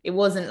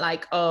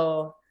like,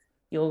 oh,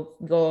 you're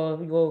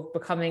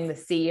becoming the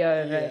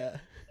CEO of a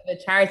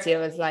charity. It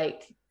was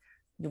like,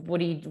 what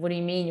do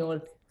you mean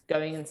you're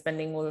going and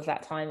spending all of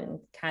that time in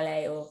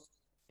Calais? Or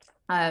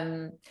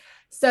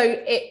so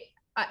it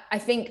I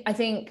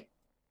think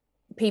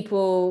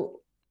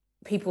people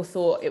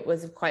thought it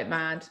was quite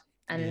mad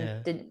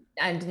and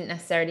didn't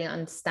necessarily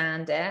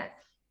understand it,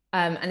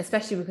 and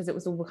especially because it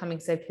was all becoming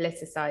so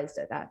politicized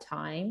at that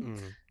time.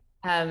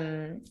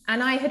 And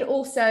I had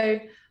also,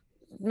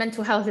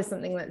 mental health is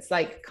something that's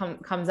like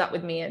comes up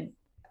with me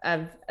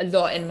a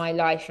lot in my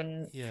life,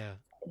 and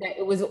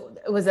it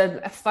was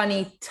a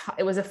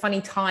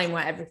funny time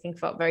where everything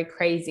felt very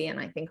crazy, and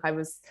I think I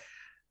was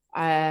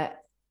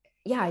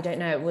I don't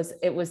know.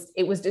 It was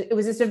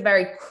just a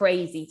very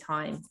crazy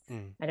time.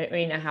 I don't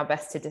really know how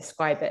best to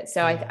describe it.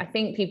 So I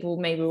think people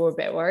maybe were a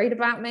bit worried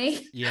about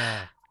me.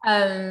 Yeah.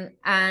 But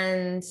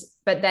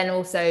then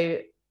also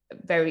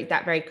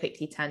very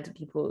quickly turned to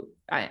people,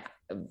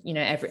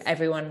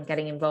 everyone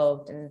getting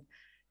involved and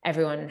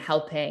everyone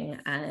helping.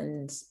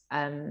 And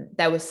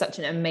there was such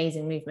an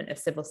amazing movement of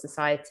civil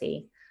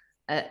society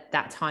at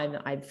that time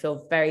that I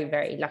feel very,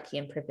 very lucky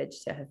and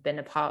privileged to have been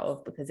a part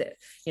of, because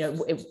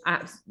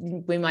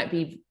we might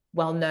be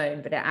well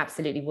known, but it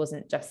absolutely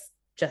wasn't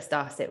just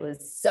us. It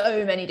was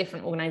so many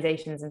different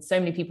organizations and so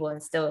many people,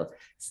 and still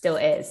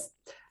is.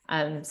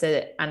 And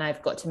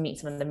I've got to meet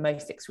some of the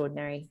most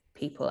extraordinary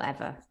people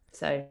ever.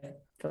 So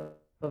we're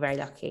very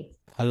lucky.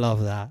 I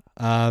love that.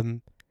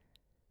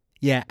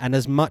 Yeah, and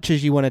as much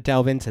as you want to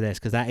delve into this,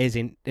 because that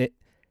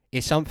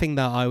it's something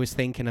that I was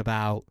thinking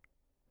about,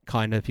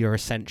 kind of your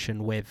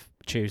ascension with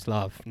Choose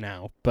Love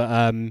now. But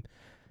and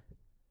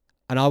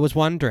I was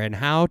wondering,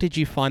 how did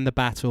you find the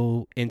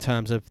battle in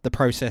terms of the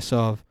process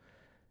of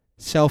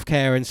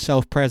self-care and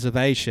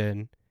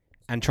self-preservation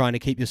and trying to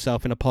keep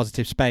yourself in a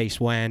positive space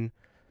when,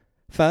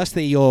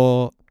 firstly,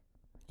 you're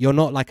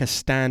not like a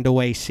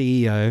stand-away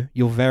CEO,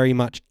 you're very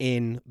much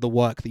in the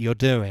work that you're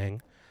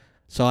doing.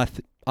 So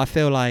I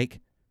feel like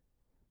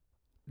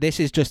this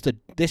is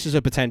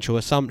a potential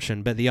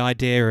assumption, but the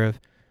idea of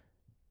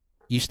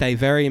you stay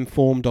very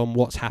informed on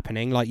what's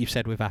happening, like you've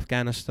said with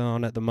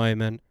Afghanistan at the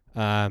moment.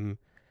 And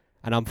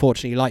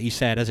unfortunately, like you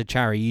said, as a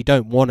charity, you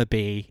don't want to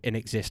be in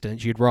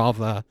existence. You'd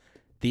rather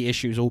the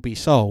issues all be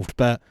solved.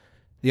 But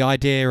the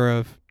idea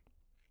of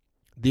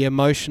the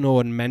emotional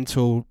and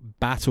mental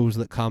battles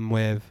that come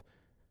with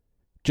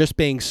just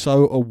being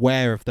so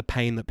aware of the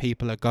pain that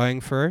people are going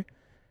through,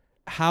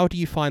 how do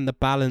you find the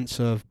balance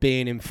of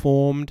being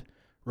informed,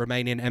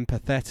 remaining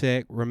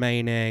empathetic,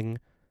 remaining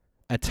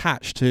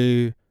attached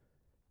to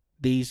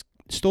these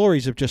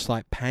stories of just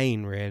like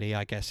pain, really,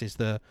 I guess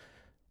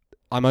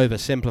I'm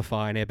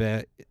oversimplifying it,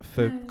 but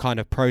for kind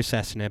of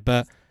processing it.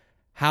 But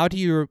how do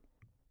you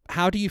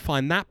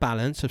find that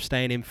balance of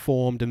staying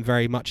informed and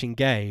very much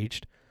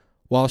engaged,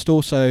 whilst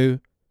also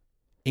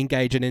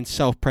engaging in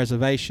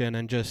self-preservation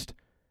and just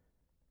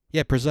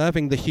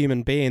preserving the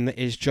human being that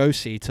is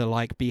Josie to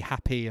like be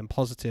happy and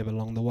positive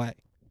along the way?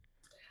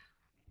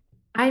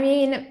 I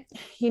mean,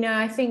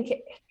 I think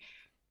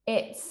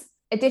it's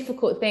a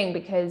difficult thing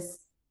because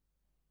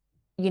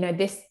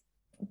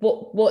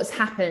what's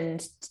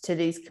happened to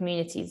these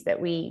communities that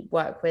we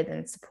work with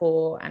and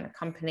support and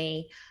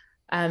accompany,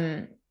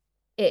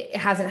 it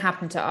hasn't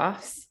happened to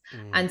us.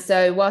 And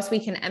so whilst we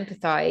can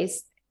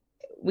empathize,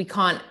 we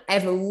can't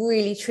ever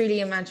really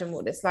truly imagine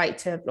what it's like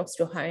to have lost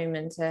your home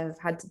and to have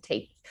had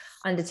to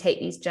undertake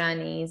these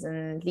journeys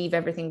and leave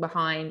everything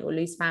behind, or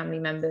lose family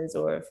members,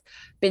 or have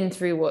been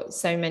through what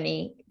so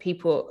many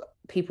people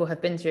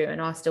have been through and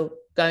are still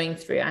going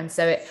through. And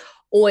so it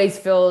always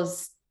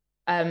feels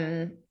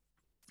that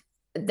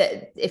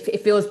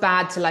it feels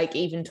bad to like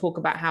even talk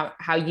about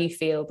how you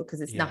feel,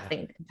 because it's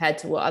nothing compared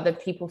to what other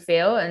people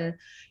feel. And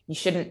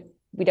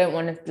we don't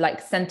want to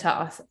like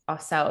center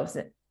ourselves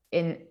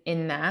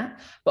in that.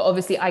 But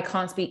obviously I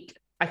can't speak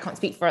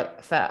for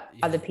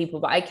other people,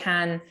 but I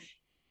can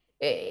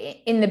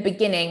in the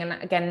beginning, and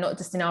again, not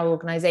just in our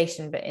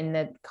organization, but in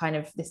the kind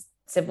of this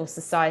civil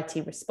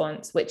society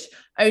response, which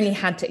only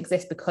had to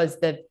exist because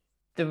the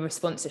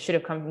response that should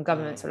have come from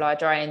governments or large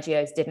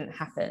NGOs didn't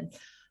happen.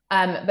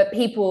 But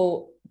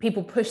people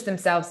push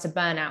themselves to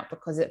burnout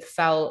because it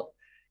felt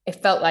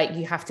like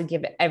you have to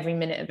give it every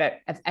minute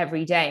of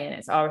every day, and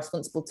it's our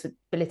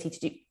responsibility to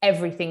do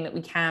everything that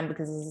we can,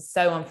 because this is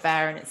so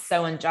unfair and it's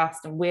so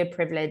unjust, and we're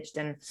privileged,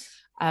 and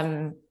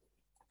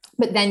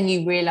but then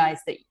you realize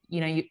that,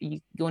 you know,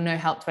 you're no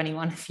help to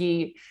anyone if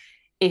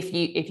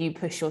you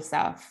push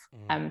yourself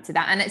to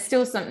that. And it's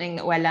still something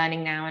that we're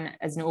learning now. And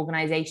as an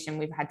organization,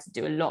 we've had to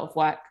do a lot of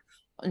work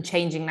on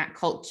changing that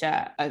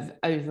culture of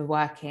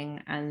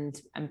overworking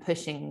and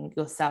pushing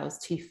yourselves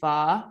too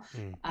far.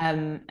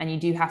 And you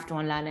do have to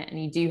unlearn it, and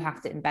you do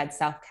have to embed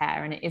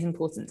self-care, and it is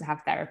important to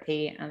have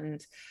therapy,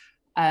 and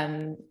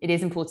it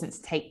is important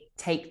to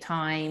take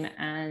time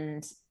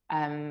and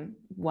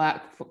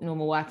work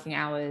normal working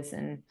hours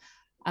and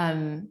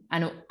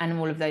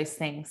all of those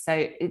things.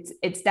 So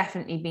it's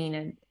definitely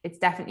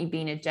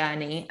been a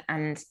journey.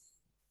 And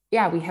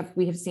yeah, we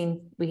have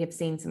seen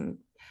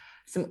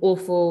some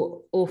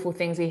awful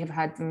things. We have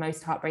had the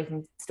most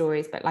heartbreaking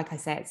stories, but like I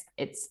said,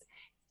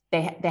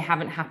 they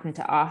haven't happened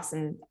to us,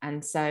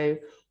 and so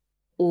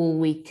all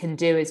we can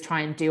do is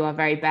try and do our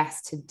very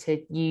best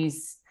to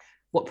use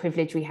what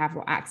privilege we have,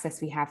 what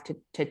access we have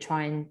to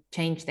try and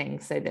change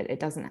things so that it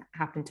doesn't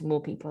happen to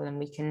more people, and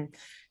we can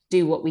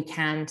do what we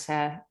can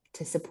to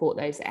support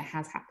those that it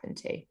has happened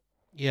to.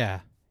 Yeah,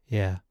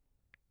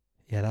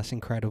 that's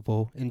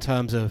incredible in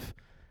terms of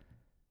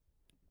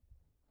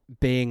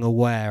being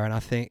aware. And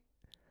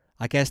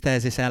I guess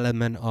there's this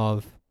element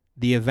of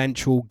the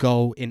eventual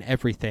goal in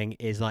everything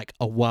is like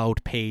a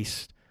world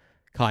peace,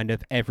 kind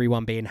of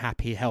everyone being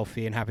happy,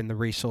 healthy, and having the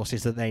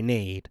resources that they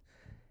need.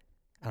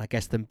 And I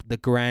guess the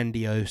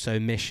grandiose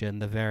mission,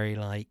 the very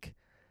like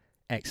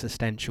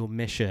existential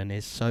mission,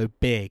 is so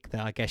big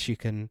that I guess you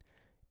can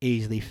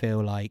easily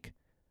feel like,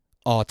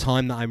 oh,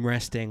 time that I'm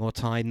resting or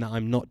time that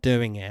I'm not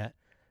doing it,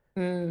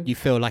 you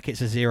feel like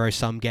it's a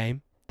zero-sum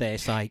game. That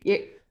it's like,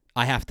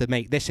 I have to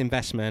make this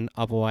investment,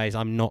 otherwise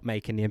I'm not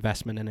making the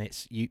investment, and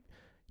it's you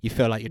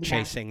feel like you're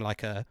chasing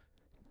like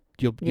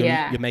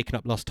you're making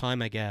up lost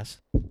time, I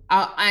guess.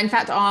 In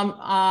fact,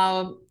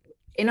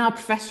 in our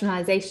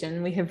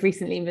professionalization, we have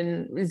recently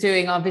been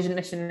doing our vision,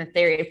 mission, and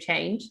theory of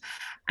change.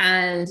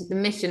 And the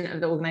mission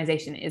of the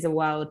organization is a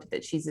world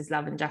that chooses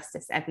love and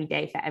justice every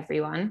day for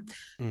everyone.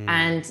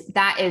 And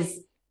that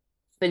is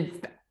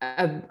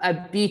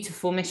a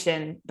beautiful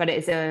mission, but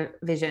it's a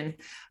vision,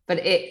 but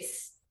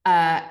it's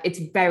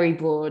very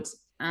broad.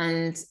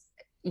 And,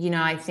 you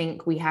know, I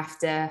think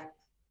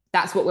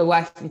that's what we're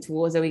working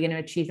towards. Are we going to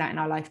achieve that in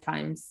our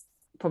lifetimes?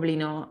 Probably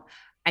not.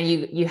 And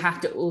you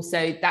have to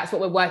also, that's what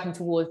we're working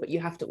towards, but you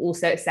have to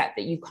also accept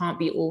that you can't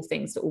be all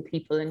things to all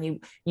people, and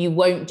you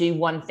won't do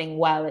one thing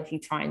well if you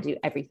try and do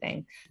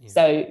everything.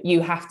 So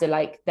you have to,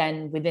 like,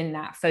 then within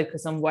that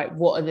focus on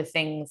what are the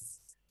things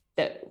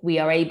that we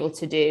are able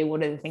to do,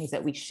 what are the things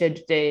that we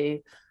should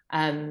do,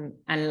 and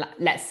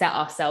let's set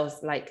ourselves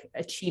like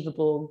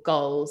achievable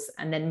goals,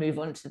 and then move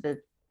on to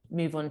the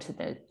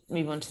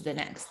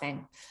next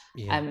thing.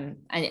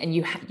 And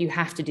you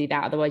have to do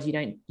that, otherwise you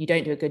don't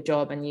do a good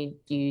job, and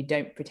you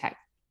don't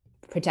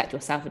protect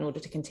yourself in order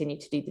to continue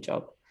to do the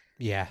job.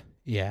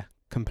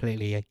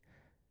 Completely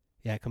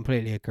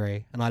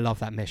agree. And I love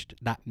that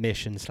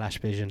mission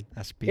 / vision.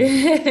 That's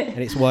beautiful. And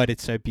it's worded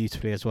so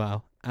beautifully as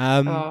well.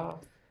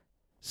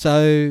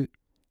 So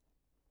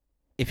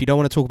if you don't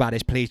want to talk about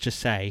this, please just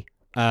say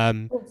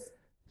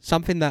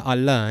something that I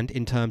learned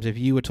in terms of,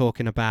 you were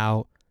talking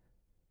about,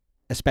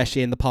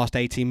 especially in the past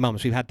 18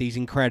 months, we've had these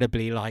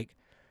incredibly like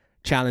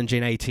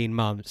challenging 18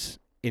 months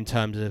in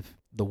terms of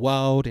the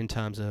world, in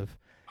terms of,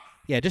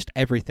 just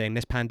everything.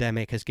 This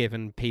pandemic has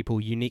given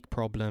people unique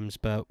problems,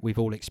 but we've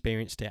all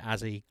experienced it as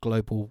the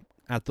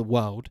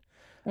world.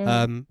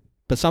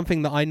 But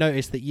something that I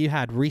noticed that you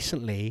had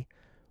recently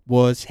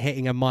was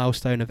hitting a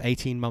milestone of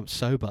 18 months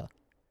sober.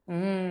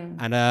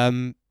 And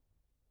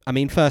I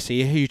mean,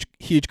 firstly, a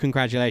huge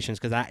congratulations,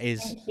 because that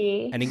is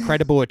an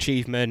incredible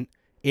achievement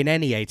in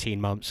any 18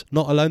 months,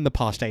 not alone the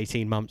past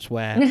 18 months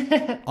where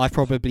I've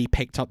probably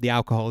picked up the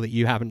alcohol that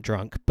you haven't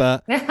drunk.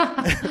 But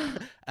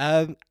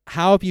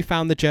how have you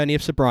found the journey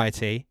of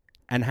sobriety,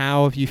 and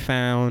how have you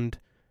found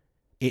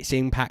it's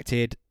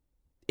impacted,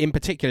 in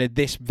particular,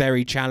 this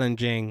very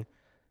challenging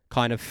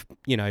kind of,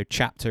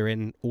 chapter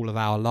in all of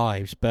our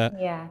lives? But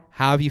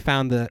how have you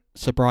found that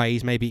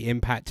sobriety's maybe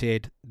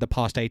impacted the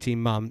past 18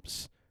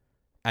 months,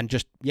 and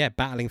just,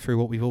 battling through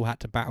what we've all had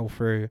to battle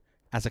through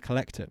as a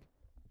collective?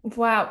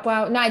 Wow.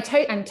 No,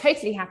 I'm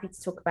totally happy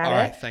to talk about it. All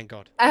right, thank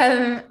God.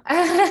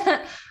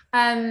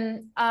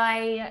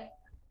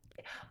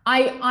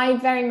 I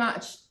very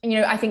much,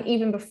 I think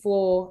even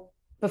before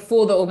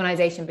the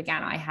organization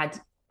began,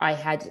 I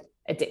had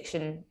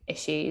addiction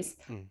issues,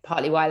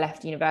 partly why I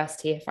left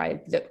university, if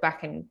I look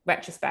back in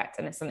retrospect,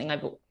 and it's something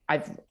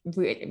I've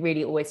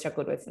really always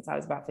struggled with since I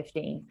was about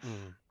 15.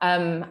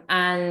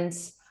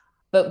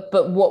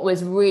 But what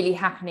was really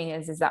happening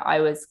is that I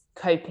was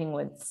coping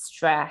with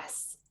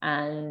stress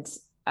and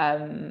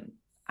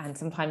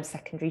sometimes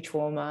secondary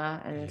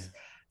trauma and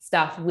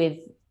stuff with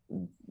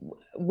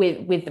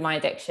my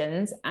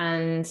addictions.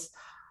 And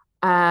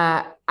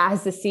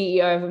as the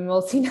CEO of a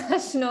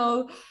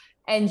multinational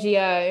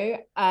NGO,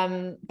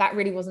 that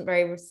really wasn't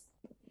very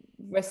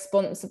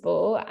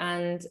responsible,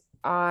 and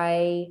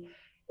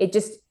it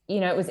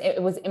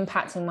was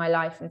impacting my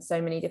life in so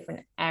many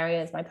different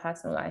areas, my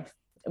personal life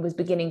was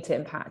beginning to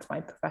impact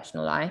my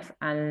professional life,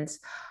 and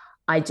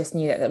I just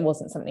knew that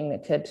wasn't something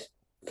that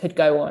could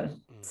go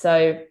on.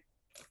 So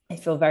I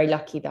feel very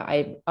lucky that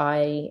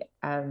I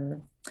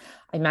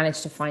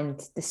managed to find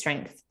the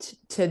strength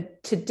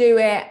to do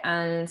it.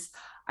 And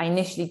I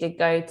initially did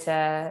go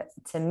to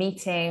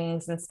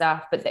meetings and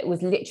stuff, but it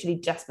was literally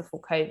just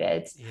before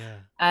COVID.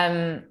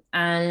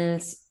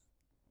 And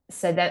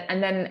so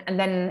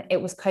then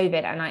it was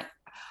COVID, and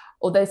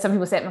although some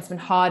people say it must have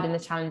been hard in the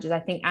challenges, I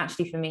think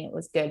actually for me it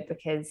was good,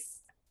 because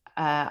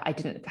I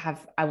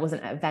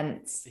wasn't at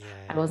events,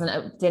 I wasn't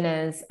at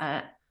dinners.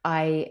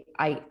 I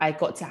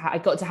got to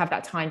have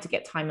that time to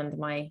get time under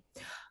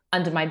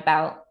my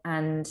belt,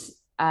 and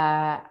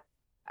I'm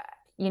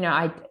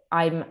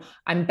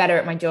better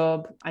at my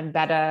job. I'm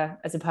better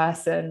as a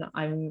person.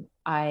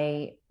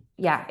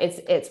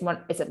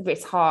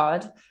 It's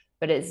hard,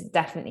 but it's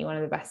definitely one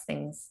of the best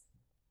things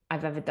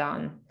I've ever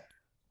done.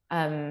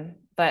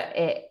 But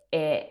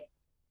I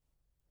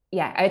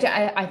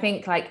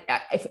think like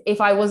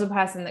if I was a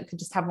person that could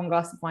just have one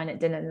glass of wine at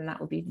dinner, then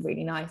that would be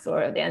really nice.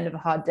 Or at the end of a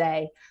hard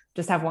day,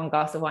 just have one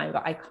glass of wine,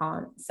 but I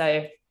can't.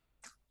 So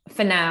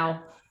for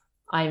now,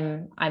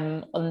 I'm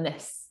on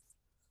this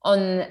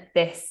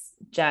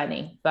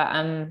journey. But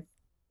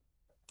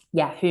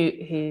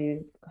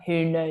who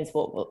knows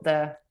what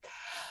the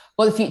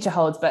future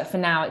holds? But for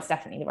now, it's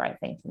definitely the right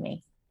thing for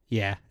me.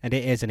 Yeah, and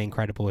it is an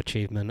incredible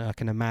achievement. I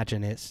can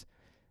imagine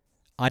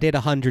I did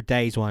 100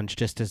 days once,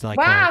 just as like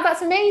wow,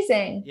 that's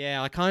amazing.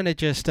 Yeah, I kind of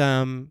just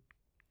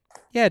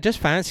just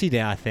fancied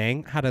it. I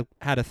think had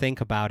to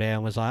think about it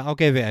and was like, I'll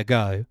give it a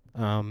go.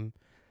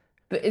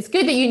 But it's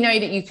good that you know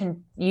that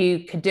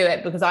you could do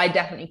it, because I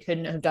definitely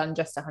couldn't have done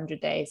just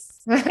 100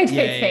 days. I don't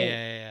think.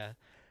 Yeah.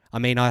 I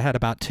mean, I had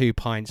about 2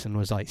 pints and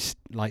was like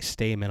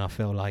steaming, I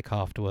feel like,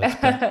 afterwards.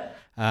 But,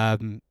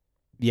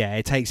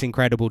 it takes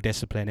incredible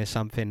discipline. It's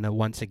something that,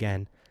 once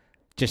again,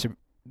 just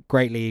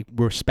greatly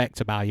respect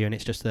about you, and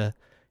it's just a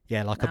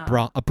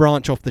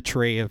branch off the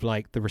tree of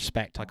like the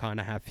respect I kind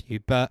of have for you.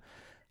 But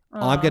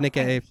I'm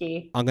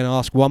gonna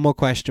ask one more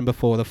question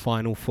before the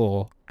final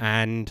four,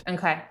 and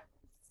okay,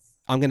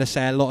 I'm gonna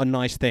say a lot of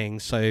nice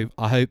things. So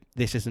I hope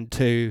this isn't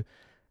too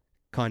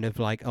kind of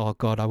like, oh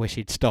God, I wish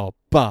he'd stop.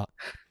 But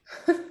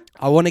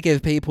I want to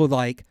give people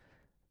like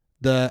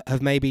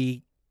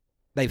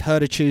they've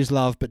heard of Choose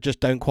Love but just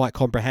don't quite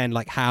comprehend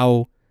like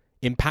how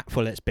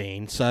impactful it's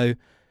been. So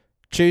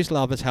Choose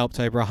Love has helped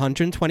over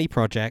 120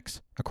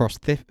 projects across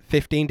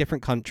 15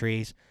 different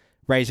countries,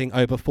 raising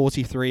over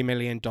 $43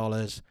 million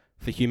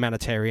for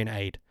humanitarian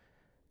aid.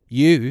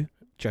 You,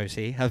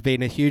 Josie, have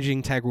been a huge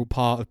integral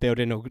part of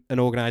building an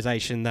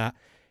organisation that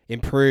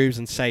improves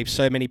and saves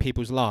so many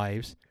people's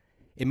lives.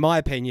 In my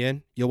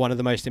opinion, you're one of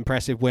the most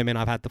impressive women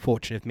I've had the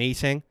fortune of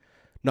meeting,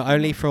 not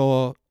only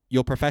for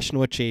your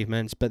professional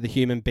achievements, but the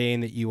human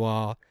being that you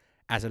are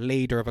as a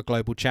leader of a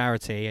global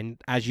charity. And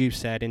as you've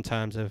said, in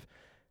terms of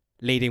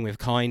leading with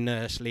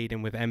kindness,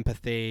 leading with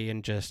empathy,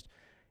 and just,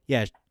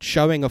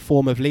 showing a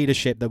form of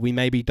leadership that we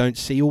maybe don't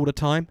see all the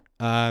time.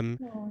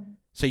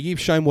 So you've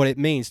shown what it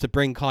means to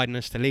bring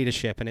kindness to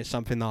leadership, and it's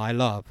something that I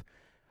love.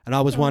 And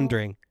I was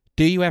wondering,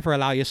 do you ever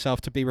allow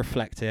yourself to be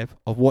reflective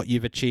of what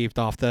you've achieved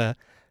after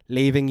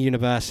leaving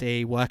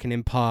university, working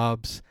in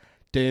pubs,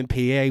 doing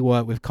PA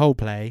work with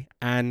Coldplay,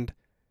 and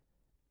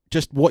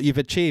just what you've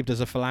achieved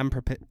as a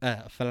philanthropist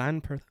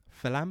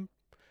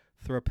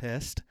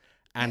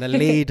and a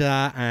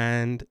leader,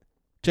 and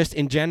just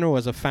in general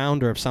as a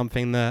founder of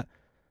something that,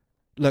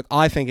 look,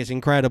 I think is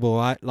incredible.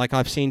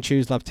 I've seen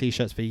Choose Love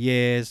t-shirts for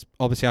years.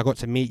 Obviously, I got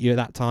to meet you at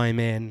that time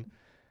in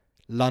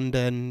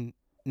London,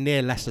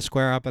 near Leicester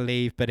Square, I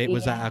believe, but it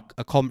was at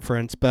a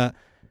conference. But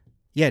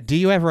do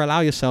you ever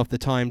allow yourself the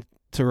time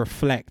to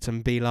reflect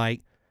and be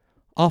like,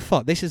 oh,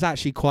 fuck, this is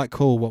actually quite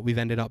cool what we've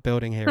ended up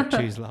building here at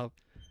Choose Love?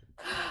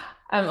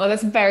 Well,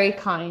 that's very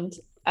kind.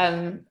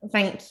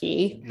 Thank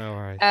you. No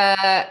worries.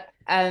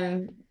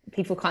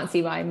 People can't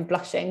see why I'm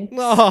blushing.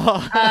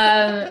 Oh.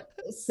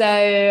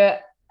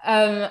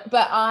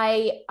 But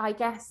I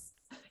guess,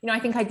 I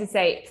think I did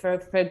say for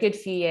a good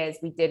few years,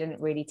 we didn't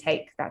really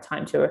take that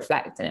time to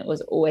reflect, and it was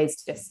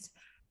always just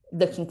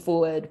looking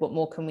forward. What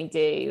more can we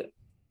do?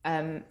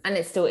 And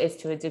it still is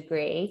to a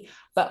degree,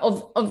 but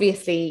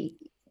obviously,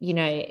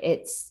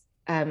 it's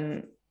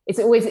a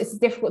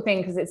difficult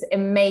thing, because it's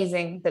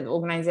amazing that the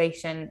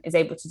organization is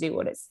able to do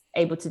what it's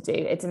able to do.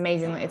 It's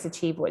amazing that it's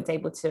achieved what it's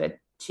able to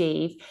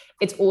achieve.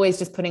 It's always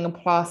just putting a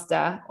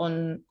plaster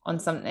on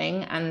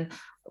something, and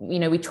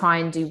we try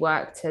and do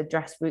work to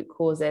address root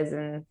causes,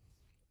 and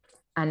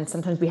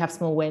sometimes we have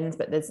small wins,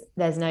 but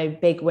there's no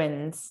big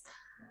wins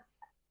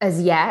as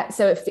yet.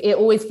 So it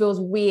always feels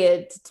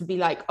weird to be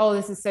like, oh,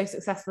 this is so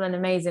successful and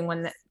amazing,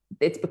 when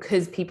it's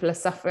because people are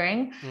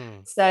suffering.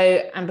 So,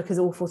 and because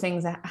awful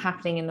things are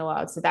happening in the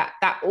world. So that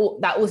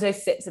also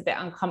sits a bit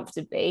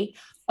uncomfortably,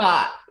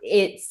 but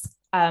it's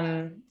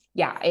I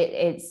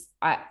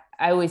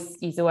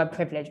always use the word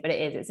privilege, but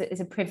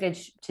it's a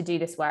privilege to do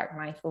this work,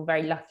 and I feel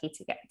very lucky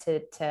to get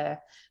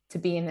to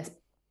be in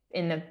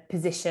the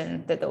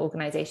position that the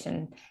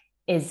organization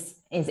is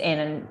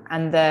in,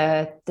 and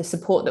the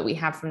support that we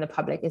have from the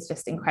public is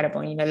just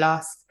incredible.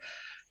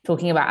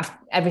 Talking about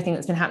everything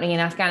that's been happening in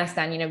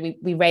Afghanistan,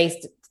 we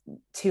raised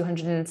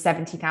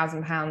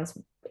 £270,000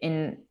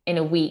 in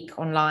a week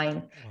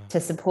online to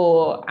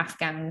support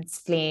Afghans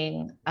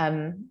fleeing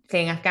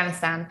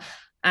Afghanistan,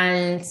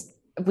 and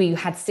we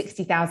had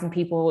 60,000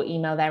 people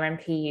email their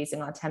MP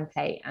using our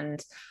template,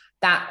 and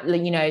that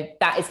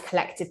that is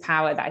collective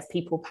power, that is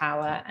people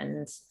power,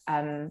 and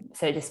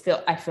so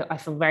I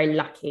feel very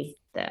lucky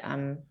that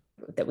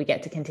that we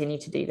get to continue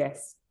to do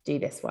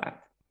this work.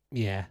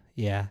 Yeah,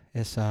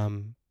 it's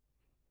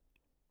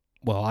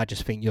well, I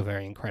just think you're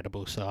very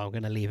incredible, so I'm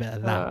going to leave it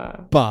at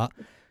that. But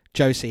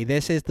Josie,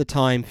 this is the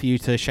time for you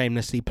to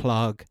shamelessly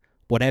plug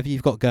whatever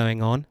you've got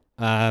going on.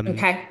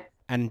 Okay.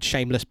 And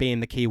shameless being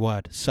the key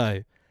word.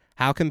 So,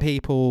 how can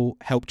people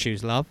help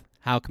Choose Love?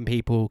 How can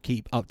people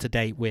keep up to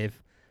date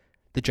with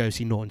the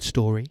Josie Naughton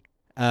story?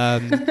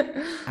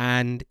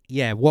 And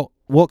yeah,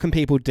 what can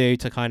people do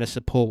to kind of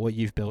support what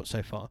you've built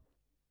so far?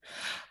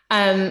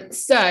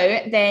 So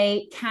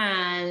they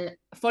can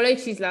follow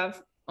Choose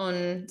Love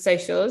on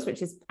socials,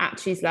 which is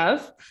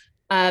 @ChooseLove.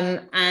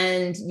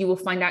 And you will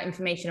find out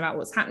information about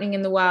what's happening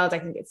in the world. I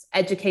think it's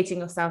educating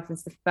yourself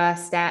is the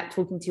first step.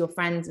 Talking to your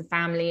friends and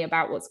family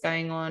about what's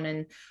going on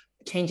and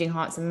changing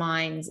hearts and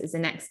minds is the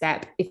next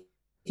step. If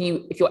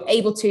you're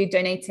able to,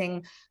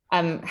 donating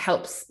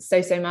helps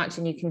so much,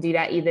 and you can do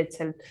that either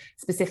to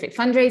specific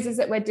fundraisers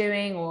that we're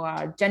doing or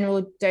our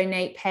general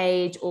donate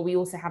page, or we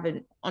also have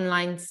an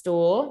online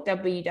store,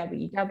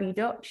 www.choose.love,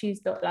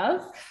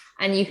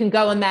 and you can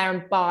go on there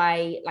and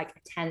buy like a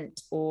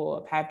tent or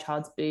a pair of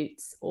child's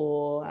boots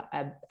or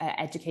a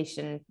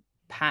education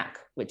pack,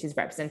 which is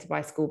represented by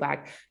a school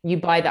bag. You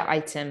buy the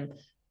item,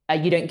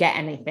 you don't get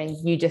anything.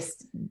 You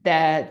just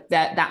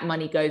that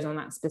money goes on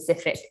that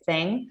specific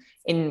thing.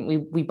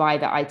 We buy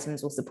the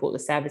items or support the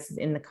services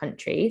in the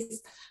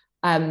countries.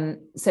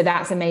 So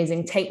that's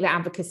amazing. Take the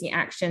advocacy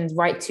actions,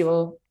 write to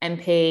your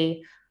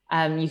MP.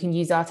 You can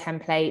use our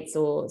templates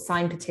or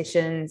sign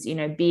petitions.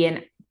 Be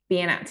an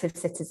active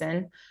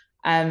citizen.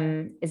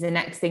 Is the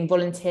next thing.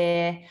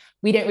 Volunteer.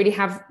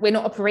 We're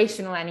not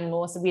operational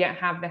anymore, so we don't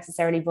have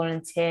necessarily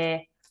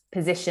volunteer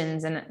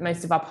positions, and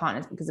most of our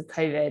partners, because of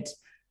COVID,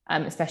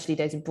 especially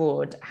those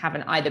abroad,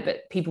 haven't either,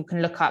 but people can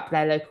look up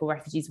their local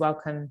Refugees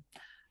Welcome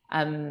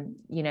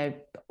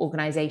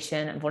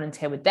organization and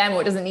volunteer with them,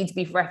 or it doesn't need to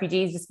be for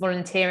refugees, just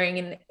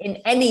volunteering in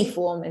any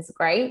form is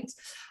great.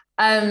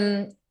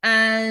 And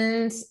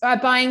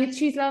buying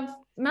Choose Love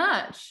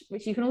merch,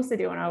 which you can also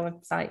do on our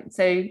website.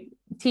 So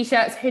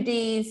t-shirts,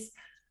 hoodies,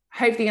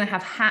 hopefully going to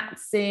have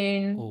hats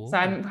soon. Ooh. So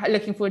I'm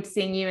looking forward to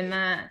seeing you in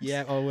that.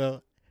 Yeah, I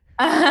will.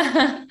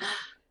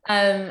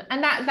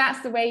 And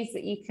that's the ways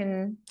that you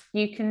can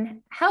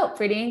help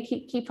really and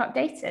keep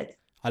updated.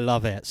 I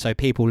love it. So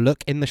people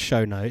look in the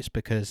show notes,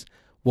 because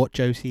what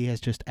Josie has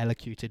just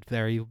elocuted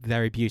very,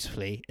 very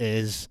beautifully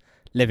is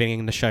living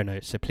in the show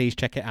notes. So please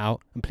check it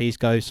out and please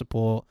go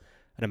support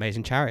an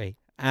amazing charity.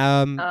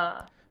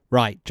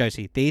 Right,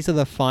 Josie, these are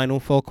the final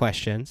 4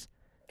 questions.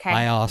 Okay.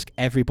 I ask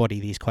everybody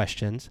these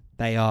questions.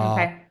 They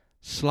are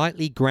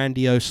slightly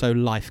grandioso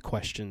life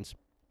questions.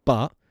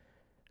 But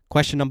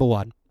question number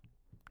 1,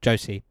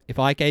 Josie, if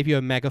I gave you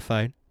a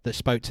megaphone that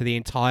spoke to the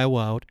entire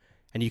world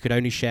and you could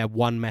only share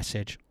one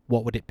message,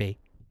 what would it be?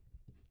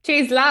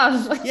 Choose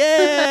love.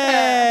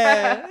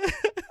 Yeah!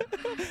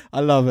 I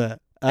love it.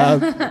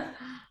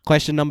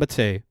 Question number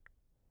 2.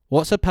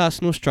 What's a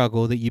personal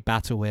struggle that you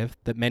battle with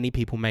that many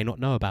people may not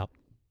know about?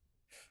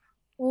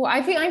 Well,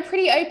 I think I'm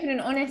pretty open and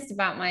honest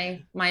about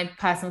my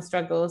personal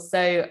struggles.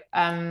 So,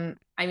 all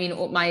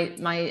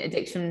my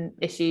addiction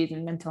issues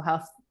and mental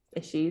health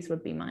issues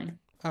would be mine.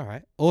 All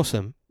right.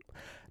 Awesome.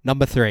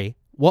 Number 3.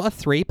 What are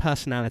 3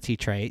 personality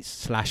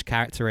traits /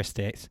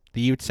 characteristics that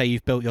you would say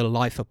you've built your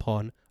life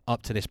upon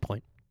up to this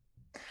point?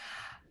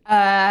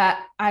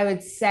 I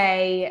would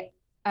say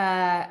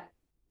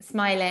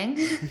smiling,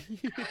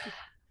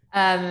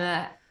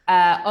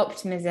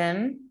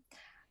 optimism,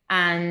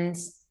 and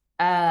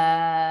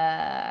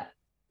I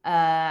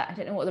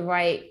don't know what the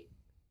right,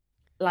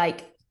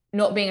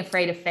 not being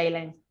afraid of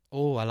failing.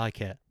 Oh, I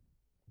like it.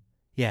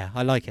 Yeah,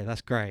 I like it.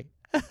 That's great.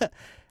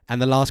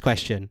 And the last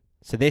question.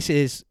 So this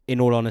is, in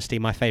all honesty,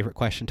 my favorite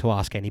question to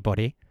ask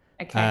anybody.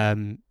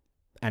 Okay.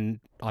 And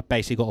I've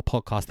basically got a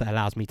podcast that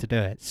allows me to do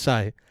it.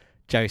 So,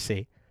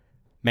 Josie,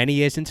 many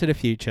years into the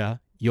future,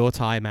 your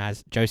time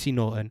as Josie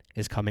Naughton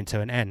is coming to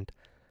an end.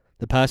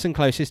 The person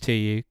closest to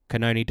you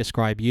can only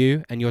describe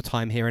you and your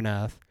time here on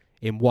Earth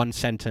in one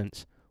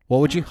sentence. What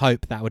would you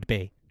hope that would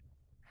be?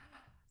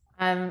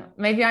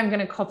 Maybe I'm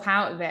going to cop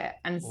out of it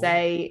and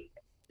say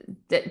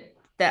that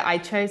I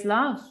chose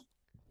love.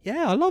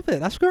 Yeah, I love it.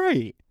 That's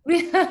great.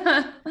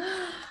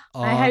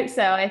 I hope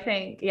so. I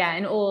think,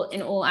 in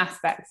all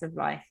aspects of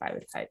life, I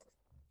would hope.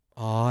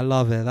 Oh, I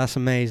love it. That's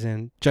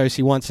amazing.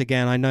 Josie, once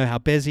again, I know how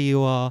busy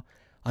you are.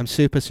 I'm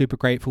super, super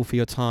grateful for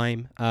your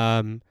time.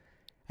 And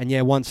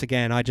yeah, once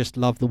again, I just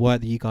love the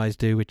work that you guys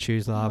do with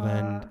Choose Love.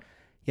 And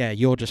yeah,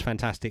 you're just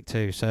fantastic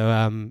too.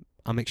 So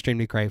I'm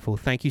extremely grateful.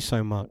 Thank you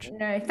so much.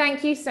 No,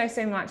 thank you so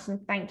much,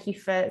 and thank you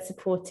for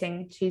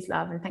supporting Choose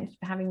Love, and thank you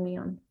for having me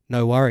on.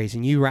 No worries.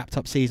 And you wrapped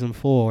up season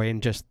 4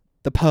 in just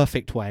the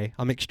perfect way.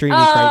 I'm extremely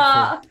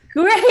grateful.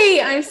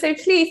 Great. I'm so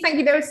pleased. Thank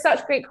you. There were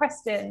such great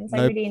questions.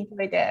 I really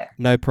enjoyed it.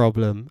 No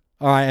problem.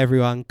 All right,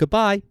 everyone.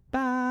 Goodbye.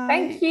 Bye.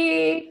 Thank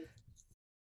you.